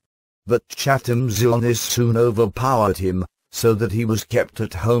proceeded. But Chatham's illness soon overpowered him, so that he was kept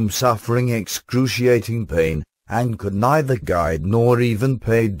at home suffering excruciating pain, and could neither guide nor even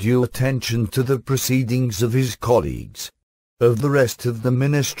pay due attention to the proceedings of his colleagues. Of the rest of the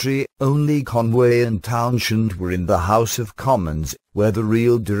ministry, only Conway and Townshend were in the House of Commons, where the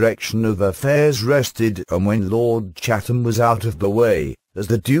real direction of affairs rested, and when Lord Chatham was out of the way, as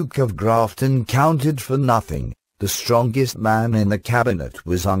the Duke of Grafton counted for nothing, the strongest man in the cabinet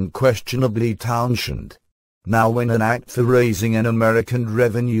was unquestionably Townshend. Now when an act for raising an American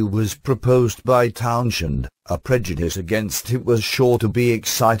revenue was proposed by Townshend, a prejudice against it was sure to be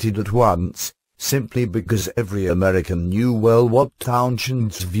excited at once, simply because every American knew well what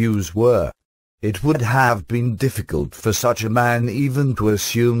Townshend's views were. It would have been difficult for such a man even to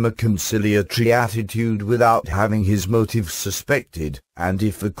assume a conciliatory attitude without having his motives suspected, and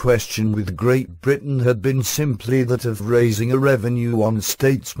if the question with Great Britain had been simply that of raising a revenue on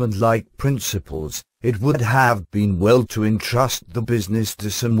statesmanlike principles, it would have been well to entrust the business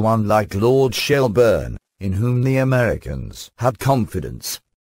to someone like Lord Shelburne, in whom the Americans had confidence.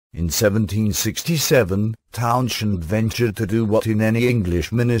 In 1767, Townshend ventured to do what in any English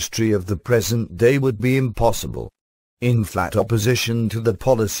ministry of the present day would be impossible. In flat opposition to the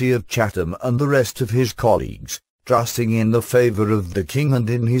policy of Chatham and the rest of his colleagues, trusting in the favour of the king and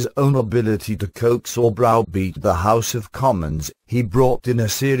in his own ability to coax or browbeat the House of Commons, he brought in a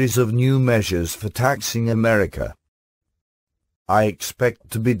series of new measures for taxing America. "I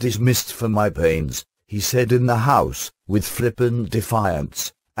expect to be dismissed for my pains," he said in the House, with flippant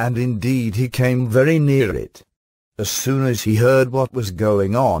defiance, and indeed he came very near it. As soon as he heard what was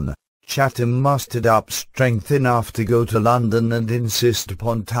going on, Chatham mustered up strength enough to go to London and insist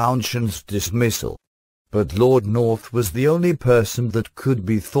upon Townshend's dismissal. But Lord North was the only person that could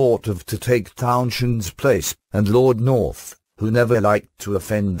be thought of to take Townshend's place, and Lord North, who never liked to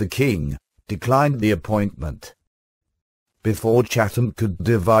offend the king, declined the appointment. Before Chatham could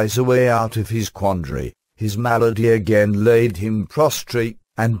devise a way out of his quandary, his malady again laid him prostrate,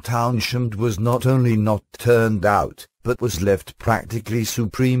 and Townshend was not only not turned out, but was left practically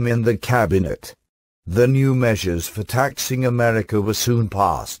supreme in the cabinet. The new measures for taxing America were soon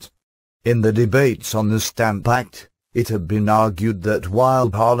passed. In the debates on the Stamp Act, it had been argued that while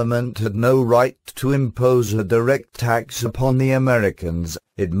Parliament had no right to impose a direct tax upon the Americans,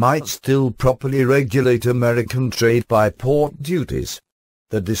 it might still properly regulate American trade by port duties.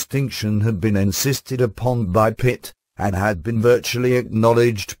 The distinction had been insisted upon by Pitt, and had been virtually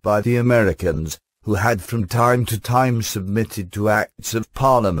acknowledged by the Americans, who had from time to time submitted to Acts of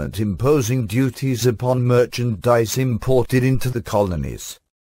Parliament imposing duties upon merchandise imported into the colonies.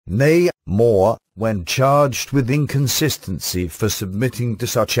 Nay, more, when charged with inconsistency for submitting to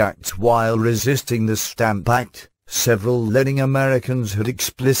such acts while resisting the Stamp Act, several leading Americans had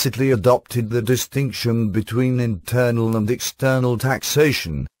explicitly adopted the distinction between internal and external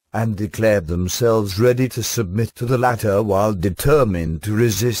taxation, and declared themselves ready to submit to the latter while determined to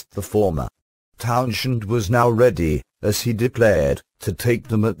resist the former. Townshend was now ready, as he declared, to take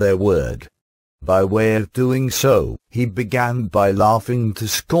them at their word. By way of doing so, he began by laughing to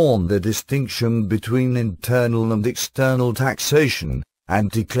scorn the distinction between internal and external taxation,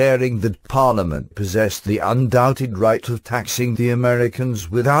 and declaring that Parliament possessed the undoubted right of taxing the Americans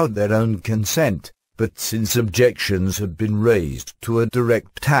without their own consent, but since objections had been raised to a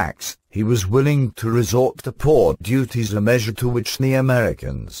direct tax, he was willing to resort to port duties, a measure to which the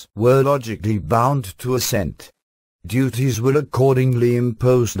Americans were logically bound to assent. Duties were accordingly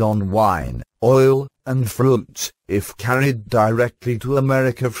imposed on wine, oil, and fruits, if carried directly to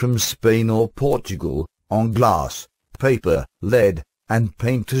America from Spain or Portugal, on glass, paper, lead, and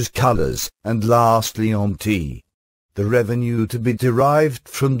painters' colours, and lastly on tea. The revenue to be derived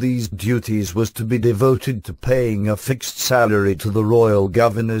from these duties was to be devoted to paying a fixed salary to the royal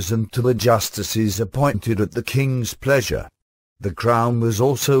governors and to the justices appointed at the king's pleasure. The Crown was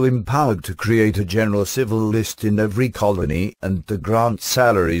also empowered to create a general civil list in every colony and to grant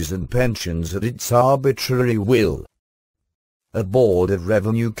salaries and pensions at its arbitrary will. A board of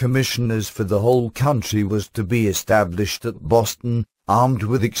revenue commissioners for the whole country was to be established at Boston, armed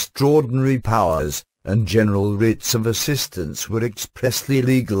with extraordinary powers, and general writs of assistance were expressly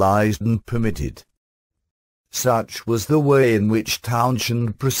legalized and permitted. Such was the way in which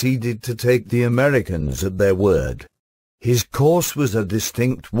Townshend proceeded to take the Americans at their word. His course was a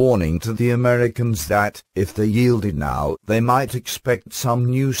distinct warning to the Americans that, if they yielded now, they might expect some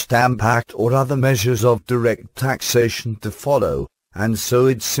new Stamp Act or other measures of direct taxation to follow, and so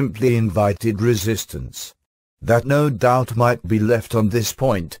it simply invited resistance. That no doubt might be left on this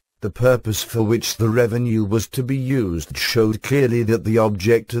point. The purpose for which the revenue was to be used showed clearly that the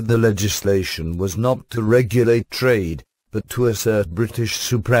object of the legislation was not to regulate trade, but to assert British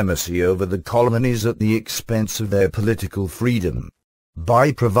supremacy over the colonies at the expense of their political freedom.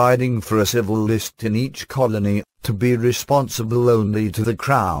 By providing for a civil list in each colony, to be responsible only to the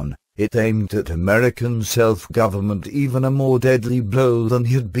Crown, it aimed at American self-government, even a more deadly blow than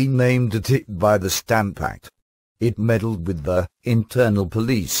had been aimed at it by the Stamp Act. It meddled with the internal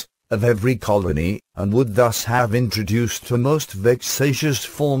police of every colony, and would thus have introduced a most vexatious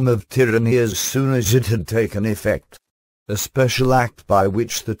form of tyranny as soon as it had taken effect. A special act by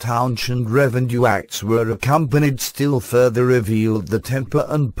which the Townshend Revenue Acts were accompanied still further revealed the temper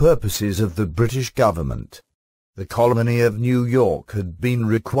and purposes of the British government. The colony of New York had been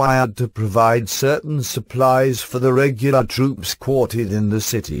required to provide certain supplies for the regular troops quartered in the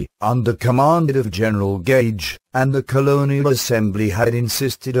city, under command of General Gage, and the Colonial Assembly had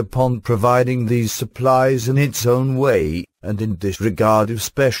insisted upon providing these supplies in its own way, and in disregard of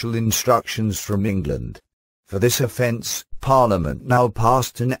special instructions from England. For this offense, Parliament now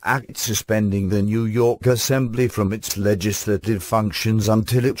passed an act suspending the New York Assembly from its legislative functions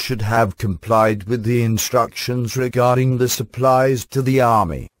until it should have complied with the instructions regarding the supplies to the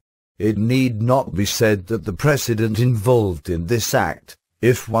army. It need not be said that the precedent involved in this act,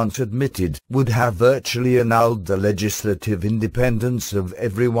 if once admitted, would have virtually annulled the legislative independence of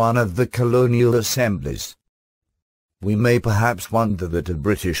every one of the colonial assemblies. We may perhaps wonder that a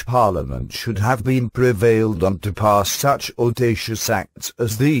British Parliament should have been prevailed on to pass such audacious acts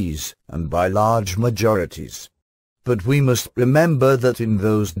as these, and by large majorities. But we must remember that in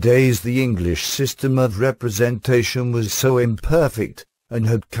those days the English system of representation was so imperfect, and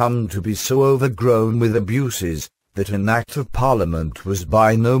had come to be so overgrown with abuses, that an Act of Parliament was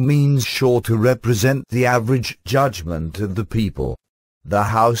by no means sure to represent the average judgment of the people. The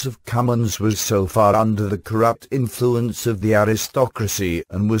House of Commons was so far under the corrupt influence of the aristocracy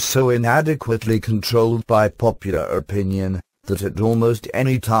and was so inadequately controlled by popular opinion, that at almost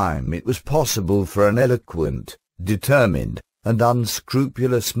any time it was possible for an eloquent, determined, and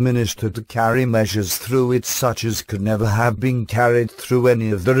unscrupulous minister to carry measures through it such as could never have been carried through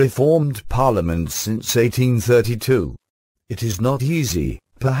any of the reformed parliaments since 1832. It is not easy,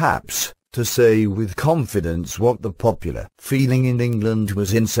 perhaps, to say with confidence what the popular feeling in England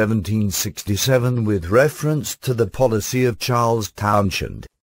was in 1767 with reference to the policy of Charles Townshend.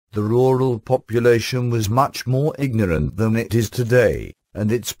 The rural population was much more ignorant than it is today,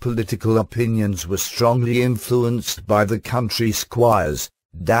 and its political opinions were strongly influenced by the country squires,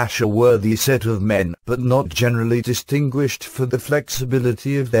 a worthy set of men, but not generally distinguished for the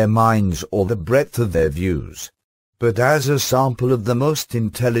flexibility of their minds or the breadth of their views. But as a sample of the most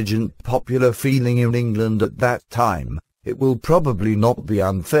intelligent popular feeling in England at that time, it will probably not be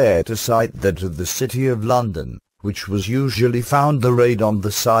unfair to cite that of the City of London, which was usually found arrayed on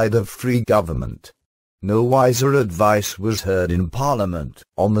the side of free government. No wiser advice was heard in Parliament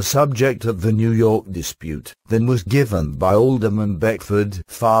on the subject of the New York dispute than was given by Alderman Beckford,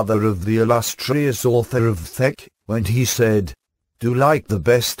 father of the illustrious author of Thek, when he said, "Do like the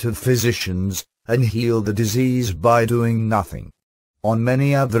best of physicians, and heal the disease by doing nothing." On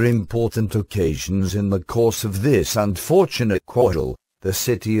many other important occasions in the course of this unfortunate quarrel, the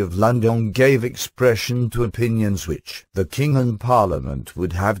City of London gave expression to opinions which the King and Parliament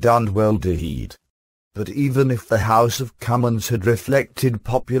would have done well to heed. But even if the House of Commons had reflected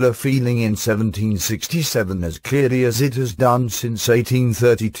popular feeling in 1767 as clearly as it has done since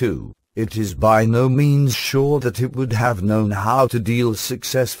 1832, it is by no means sure that it would have known how to deal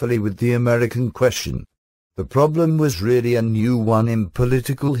successfully with the American question. The problem was really a new one in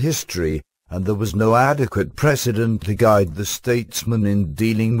political history, and there was no adequate precedent to guide the statesman in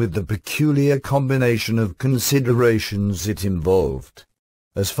dealing with the peculiar combination of considerations it involved.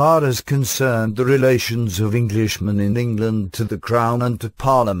 As far as concerned the relations of Englishmen in England to the Crown and to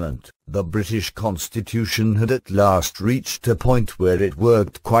Parliament, the British Constitution had at last reached a point where it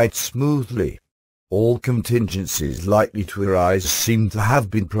worked quite smoothly. All contingencies likely to arise seemed to have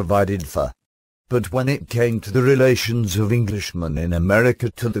been provided for. But when it came to the relations of Englishmen in America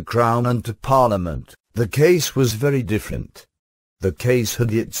to the Crown and to Parliament, the case was very different. The case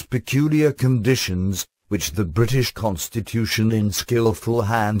had its peculiar conditions, which the British Constitution in skilful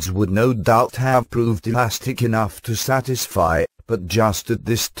hands would no doubt have proved elastic enough to satisfy, but just at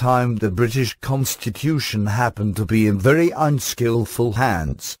this time the British Constitution happened to be in very unskilful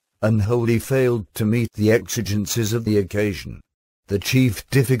hands, and wholly failed to meet the exigencies of the occasion. The chief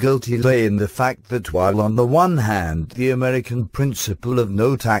difficulty lay in the fact that while on the one hand the American principle of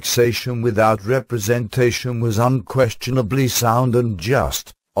no taxation without representation was unquestionably sound and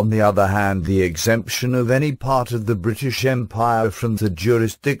just, on the other hand the exemption of any part of the British Empire from the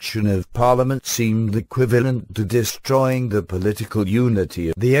jurisdiction of Parliament seemed equivalent to destroying the political unity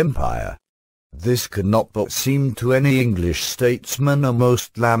of the Empire. This could not but seem to any English statesman a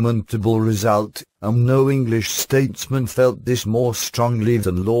most lamentable result, and no English statesman felt this more strongly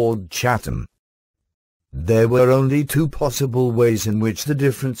than Lord Chatham. There were only two possible ways in which the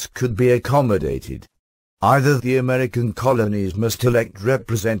difference could be accommodated. Either the American colonies must elect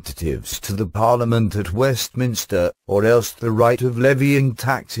representatives to the Parliament at Westminster, or else the right of levying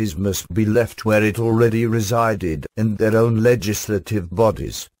taxes must be left where it already resided, in their own legislative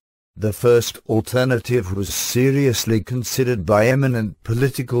bodies. The first alternative was seriously considered by eminent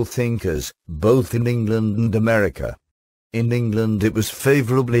political thinkers, both in England and America. In England it was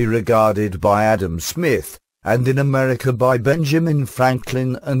favourably regarded by Adam Smith, and in America by Benjamin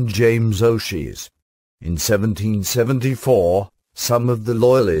Franklin and James O'Sheas. In 1774, some of the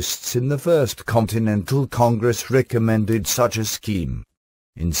Loyalists in the First Continental Congress recommended such a scheme.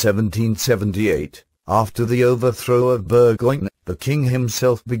 In 1778, After the overthrow of Burgoyne, the king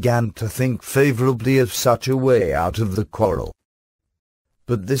himself began to think favourably of such a way out of the quarrel.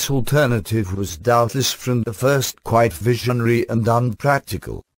 But this alternative was doubtless from the first quite visionary and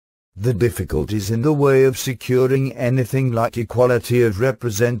unpractical. The difficulties in the way of securing anything like equality of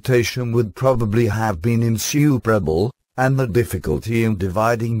representation would probably have been insuperable, and the difficulty in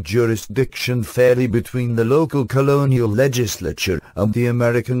dividing jurisdiction fairly between the local colonial legislature and the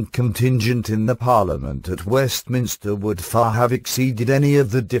American contingent in the Parliament at Westminster would far have exceeded any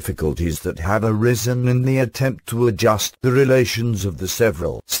of the difficulties that have arisen in the attempt to adjust the relations of the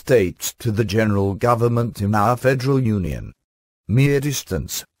several states to the general government in our federal union. Mere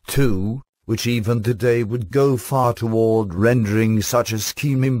distance, too, which even today would go far toward rendering such a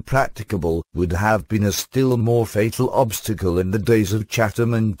scheme impracticable, would have been a still more fatal obstacle in the days of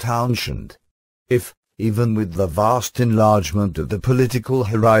Chatham and Townshend. If, even with the vast enlargement of the political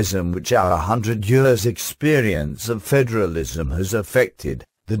horizon which our 100 years' experience of federalism has effected,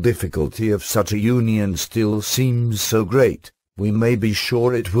 the difficulty of such a union still seems so great, we may be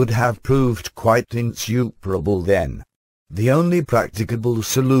sure it would have proved quite insuperable then. The only practicable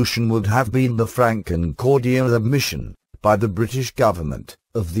solution would have been the frank and cordial admission, by the British government,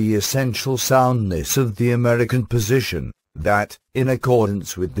 of the essential soundness of the American position, that, in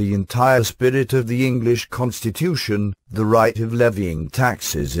accordance with the entire spirit of the English Constitution, the right of levying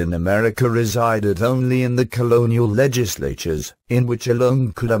taxes in America resided only in the colonial legislatures, in which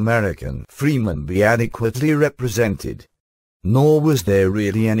alone could American freemen be adequately represented. Nor was there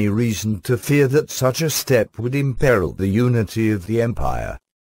really any reason to fear that such a step would imperil the unity of the empire.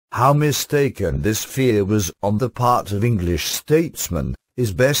 How mistaken this fear was on the part of English statesmen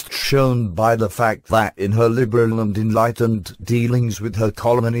is best shown by the fact that in her liberal and enlightened dealings with her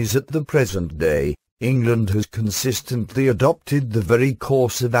colonies at the present day, England has consistently adopted the very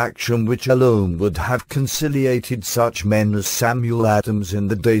course of action which alone would have conciliated such men as Samuel Adams in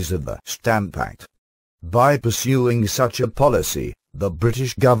the days of the Stamp Act. By pursuing such a policy, the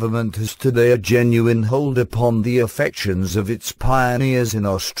British government has today a genuine hold upon the affections of its pioneers in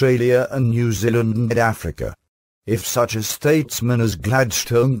Australia and New Zealand and Africa. If such a statesman as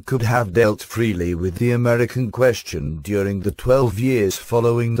Gladstone could have dealt freely with the American question during the 12 years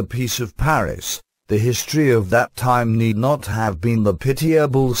following the Peace of Paris, the history of that time need not have been the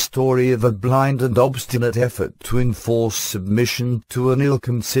pitiable story of a blind and obstinate effort to enforce submission to an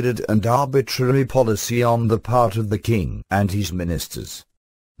ill-considered and arbitrary policy on the part of the king and his ministers.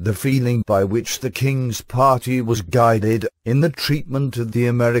 The feeling by which the king's party was guided in the treatment of the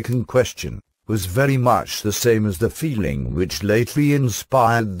American question was very much the same as the feeling which lately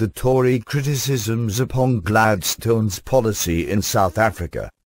inspired the Tory criticisms upon Gladstone's policy in South Africa.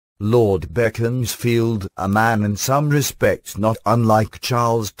 Lord Beaconsfield, a man in some respects not unlike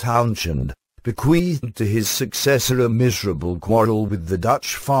Charles Townshend, bequeathed to his successor a miserable quarrel with the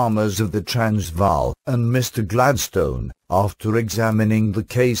Dutch farmers of the Transvaal, and Mr. Gladstone, after examining the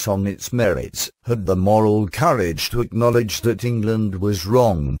case on its merits, had the moral courage to acknowledge that England was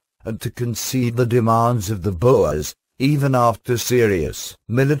wrong, and to concede the demands of the Boers, even after serious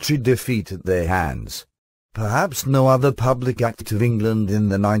military defeat at their hands. Perhaps no other public act of England in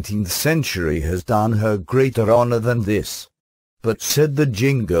the 19th century has done her greater honour than this. But said the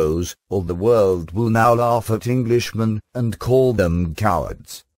Jingoes, all the world will now laugh at Englishmen, and call them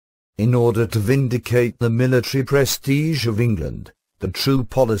cowards. In order to vindicate the military prestige of England, the true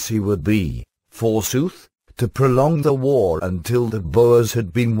policy would be, forsooth, to prolong the war until the Boers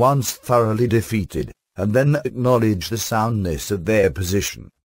had been once thoroughly defeated, and then acknowledge the soundness of their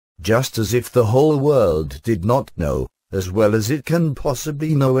position. Just as if the whole world did not know, as well as it can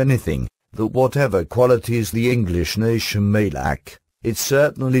possibly know anything, that whatever qualities the English nation may lack, it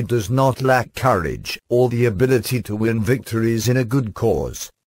certainly does not lack courage or the ability to win victories in a good cause.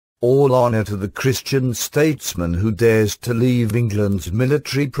 All honour to the Christian statesman who dares to leave England's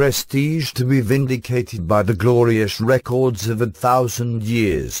military prestige to be vindicated by the glorious records of 1,000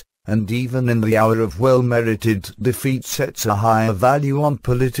 years, and even in the hour of well-merited defeat sets a higher value on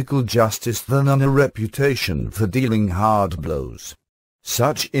political justice than on a reputation for dealing hard blows.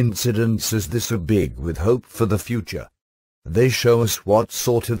 Such incidents as this are big with hope for the future. They show us what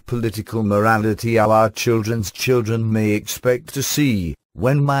sort of political morality our children's children may expect to see,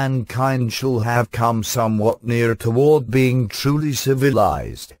 when mankind shall have come somewhat nearer toward being truly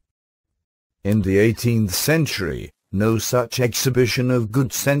civilized. In the 18th century, no such exhibition of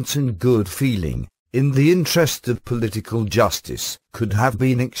good sense and good feeling, in the interest of political justice, could have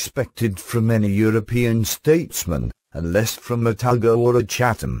been expected from any European statesman, unless from a Talgo or a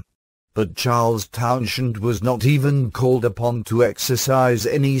Chatham. But Charles Townshend was not even called upon to exercise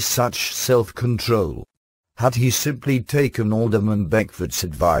any such self-control. Had he simply taken Alderman Beckford's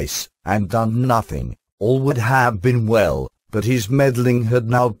advice, and done nothing, all would have been well, but his meddling had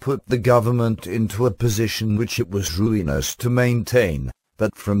now put the government into a position which it was ruinous to maintain,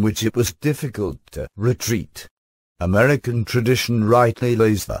 but from which it was difficult to retreat. American tradition rightly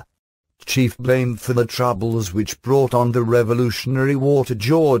lays the chief blame for the troubles which brought on the Revolutionary War to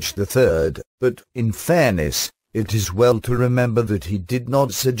George III, but, in fairness, it is well to remember that he did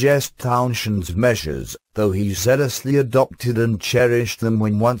not suggest Townshend's measures, though he zealously adopted and cherished them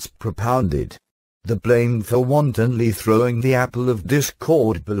when once propounded. The blame for wantonly throwing the apple of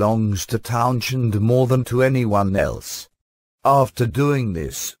discord belongs to Townshend more than to anyone else. After doing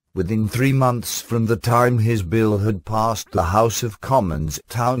this, within 3 months from the time his bill had passed the House of Commons,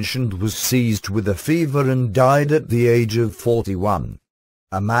 Townshend was seized with a fever and died at the age of 41.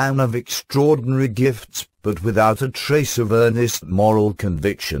 A man of extraordinary gifts, but without a trace of earnest moral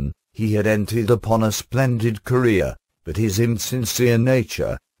conviction, he had entered upon a splendid career, but his insincere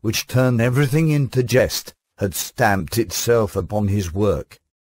nature, which turned everything into jest, had stamped itself upon his work.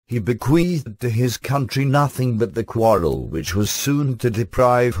 He bequeathed to his country nothing but the quarrel which was soon to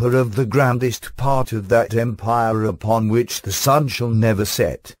deprive her of the grandest part of that empire upon which the sun shall never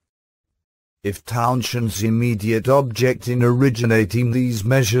set. If Townshend's immediate object in originating these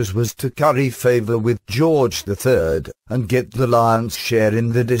measures was to curry favour with George III, and get the lion's share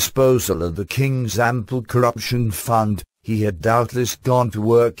in the disposal of the king's ample corruption fund, he had doubtless gone to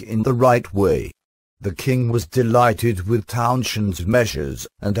work in the right way. The king was delighted with Townshend's measures,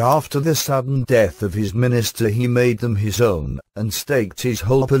 and after the sudden death of his minister he made them his own, and staked his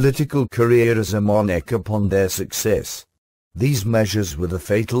whole political career as a monarch upon their success. These measures were the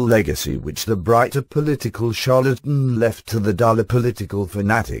fatal legacy which the brighter political charlatan left to the duller political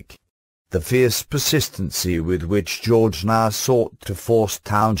fanatic. The fierce persistency with which George now sought to force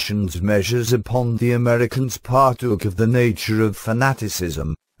Townshend's measures upon the Americans partook of the nature of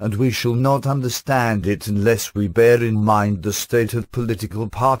fanaticism, and we shall not understand it unless we bear in mind the state of political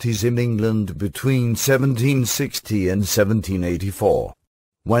parties in England between 1760 and 1784.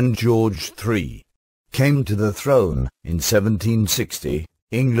 When George III came to the throne, in 1760,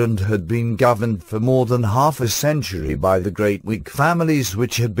 England had been governed for more than half a century by the great Whig families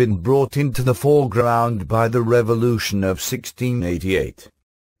which had been brought into the foreground by the Revolution of 1688.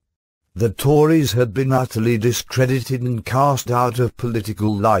 The Tories had been utterly discredited and cast out of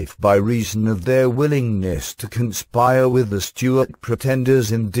political life by reason of their willingness to conspire with the Stuart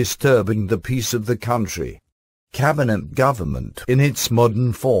pretenders in disturbing the peace of the country. Cabinet government, in its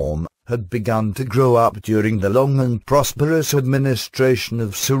modern form, had begun to grow up during the long and prosperous administration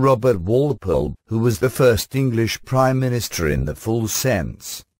of Sir Robert Walpole, who was the first English Prime Minister in the full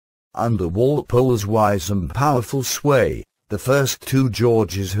sense. Under Walpole's wise and powerful sway, the first two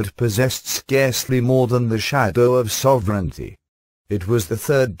Georges had possessed scarcely more than the shadow of sovereignty. It was the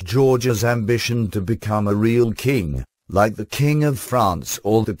third George's ambition to become a real king, like the King of France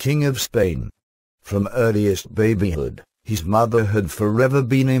or the King of Spain. From earliest babyhood, his mother had forever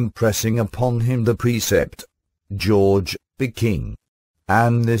been impressing upon him the precept, "George, be king."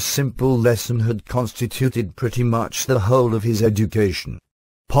 And this simple lesson had constituted pretty much the whole of his education.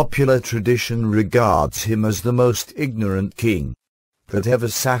 Popular tradition regards him as the most ignorant king that ever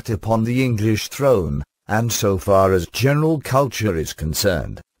sat upon the English throne, and so far as general culture is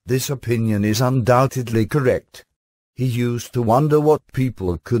concerned, this opinion is undoubtedly correct. He used to wonder what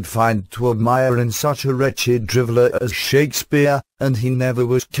people could find to admire in such a wretched driveler as Shakespeare, and he never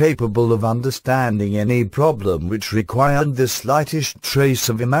was capable of understanding any problem which required the slightest trace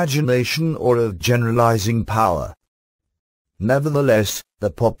of imagination or of generalizing power. Nevertheless,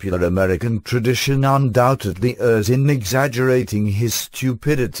 the popular American tradition undoubtedly errs in exaggerating his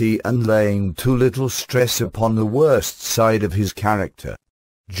stupidity and laying too little stress upon the worst side of his character.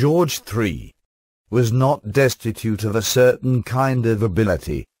 George III was not destitute of a certain kind of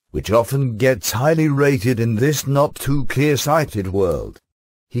ability, which often gets highly rated in this not too clear-sighted world.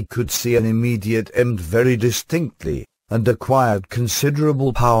 He could see an immediate end very distinctly, and acquired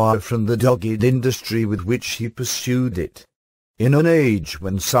considerable power from the dogged industry with which he pursued it. In an age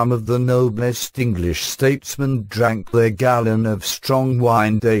when some of the noblest English statesmen drank their gallon of strong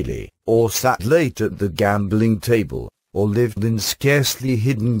wine daily, or sat late at the gambling table, or lived in scarcely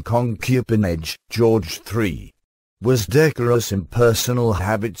hidden concubinage, George III was decorous in personal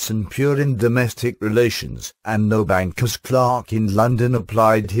habits and pure in domestic relations, and no banker's clerk in London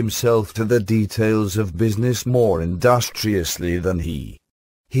applied himself to the details of business more industriously than he.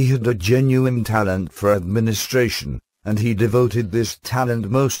 He had a genuine talent for administration, and he devoted this talent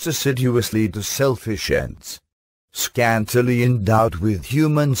most assiduously to selfish ends. Scantily endowed with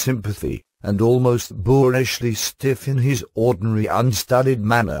human sympathy, and almost boorishly stiff in his ordinary unstudied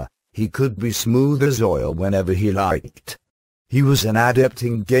manner, he could be smooth as oil whenever he liked. He was an adept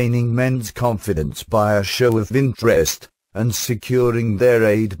in gaining men's confidence by a show of interest, and securing their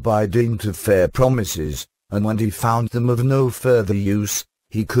aid by dint of fair promises, and when he found them of no further use,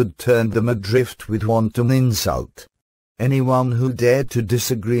 he could turn them adrift with wanton insult. Anyone who dared to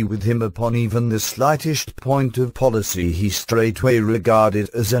disagree with him upon even the slightest point of policy he straightway regarded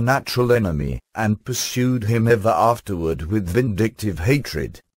as a natural enemy, and pursued him ever afterward with vindictive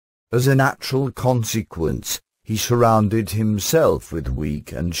hatred. As a natural consequence, he surrounded himself with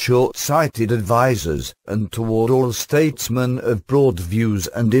weak and short-sighted advisers, and toward all statesmen of broad views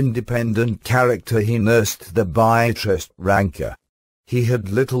and independent character he nursed the bitterest rancor. He had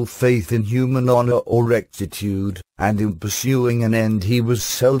little faith in human honor or rectitude, and in pursuing an end he was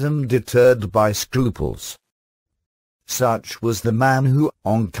seldom deterred by scruples. Such was the man who,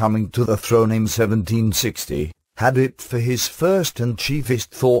 on coming to the throne in 1760, had it for his first and chiefest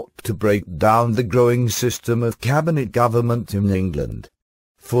thought to break down the growing system of cabinet government in England.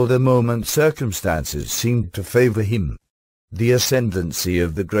 For the moment circumstances seemed to favour him. The ascendancy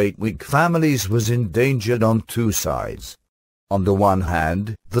of the great Whig families was endangered on two sides. On the one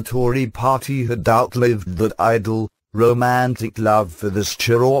hand, the Tory party had outlived that idle, romantic love for the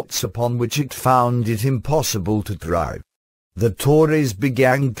Stuarts upon which it found it impossible to thrive. The Tories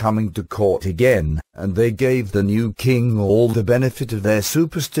began coming to court again, and they gave the new king all the benefit of their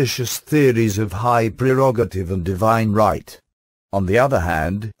superstitious theories of high prerogative and divine right. On the other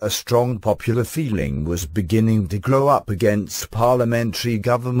hand, a strong popular feeling was beginning to grow up against parliamentary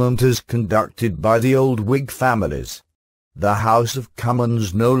government as conducted by the old Whig families. The House of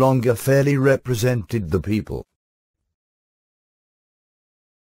Commons no longer fairly represented the people.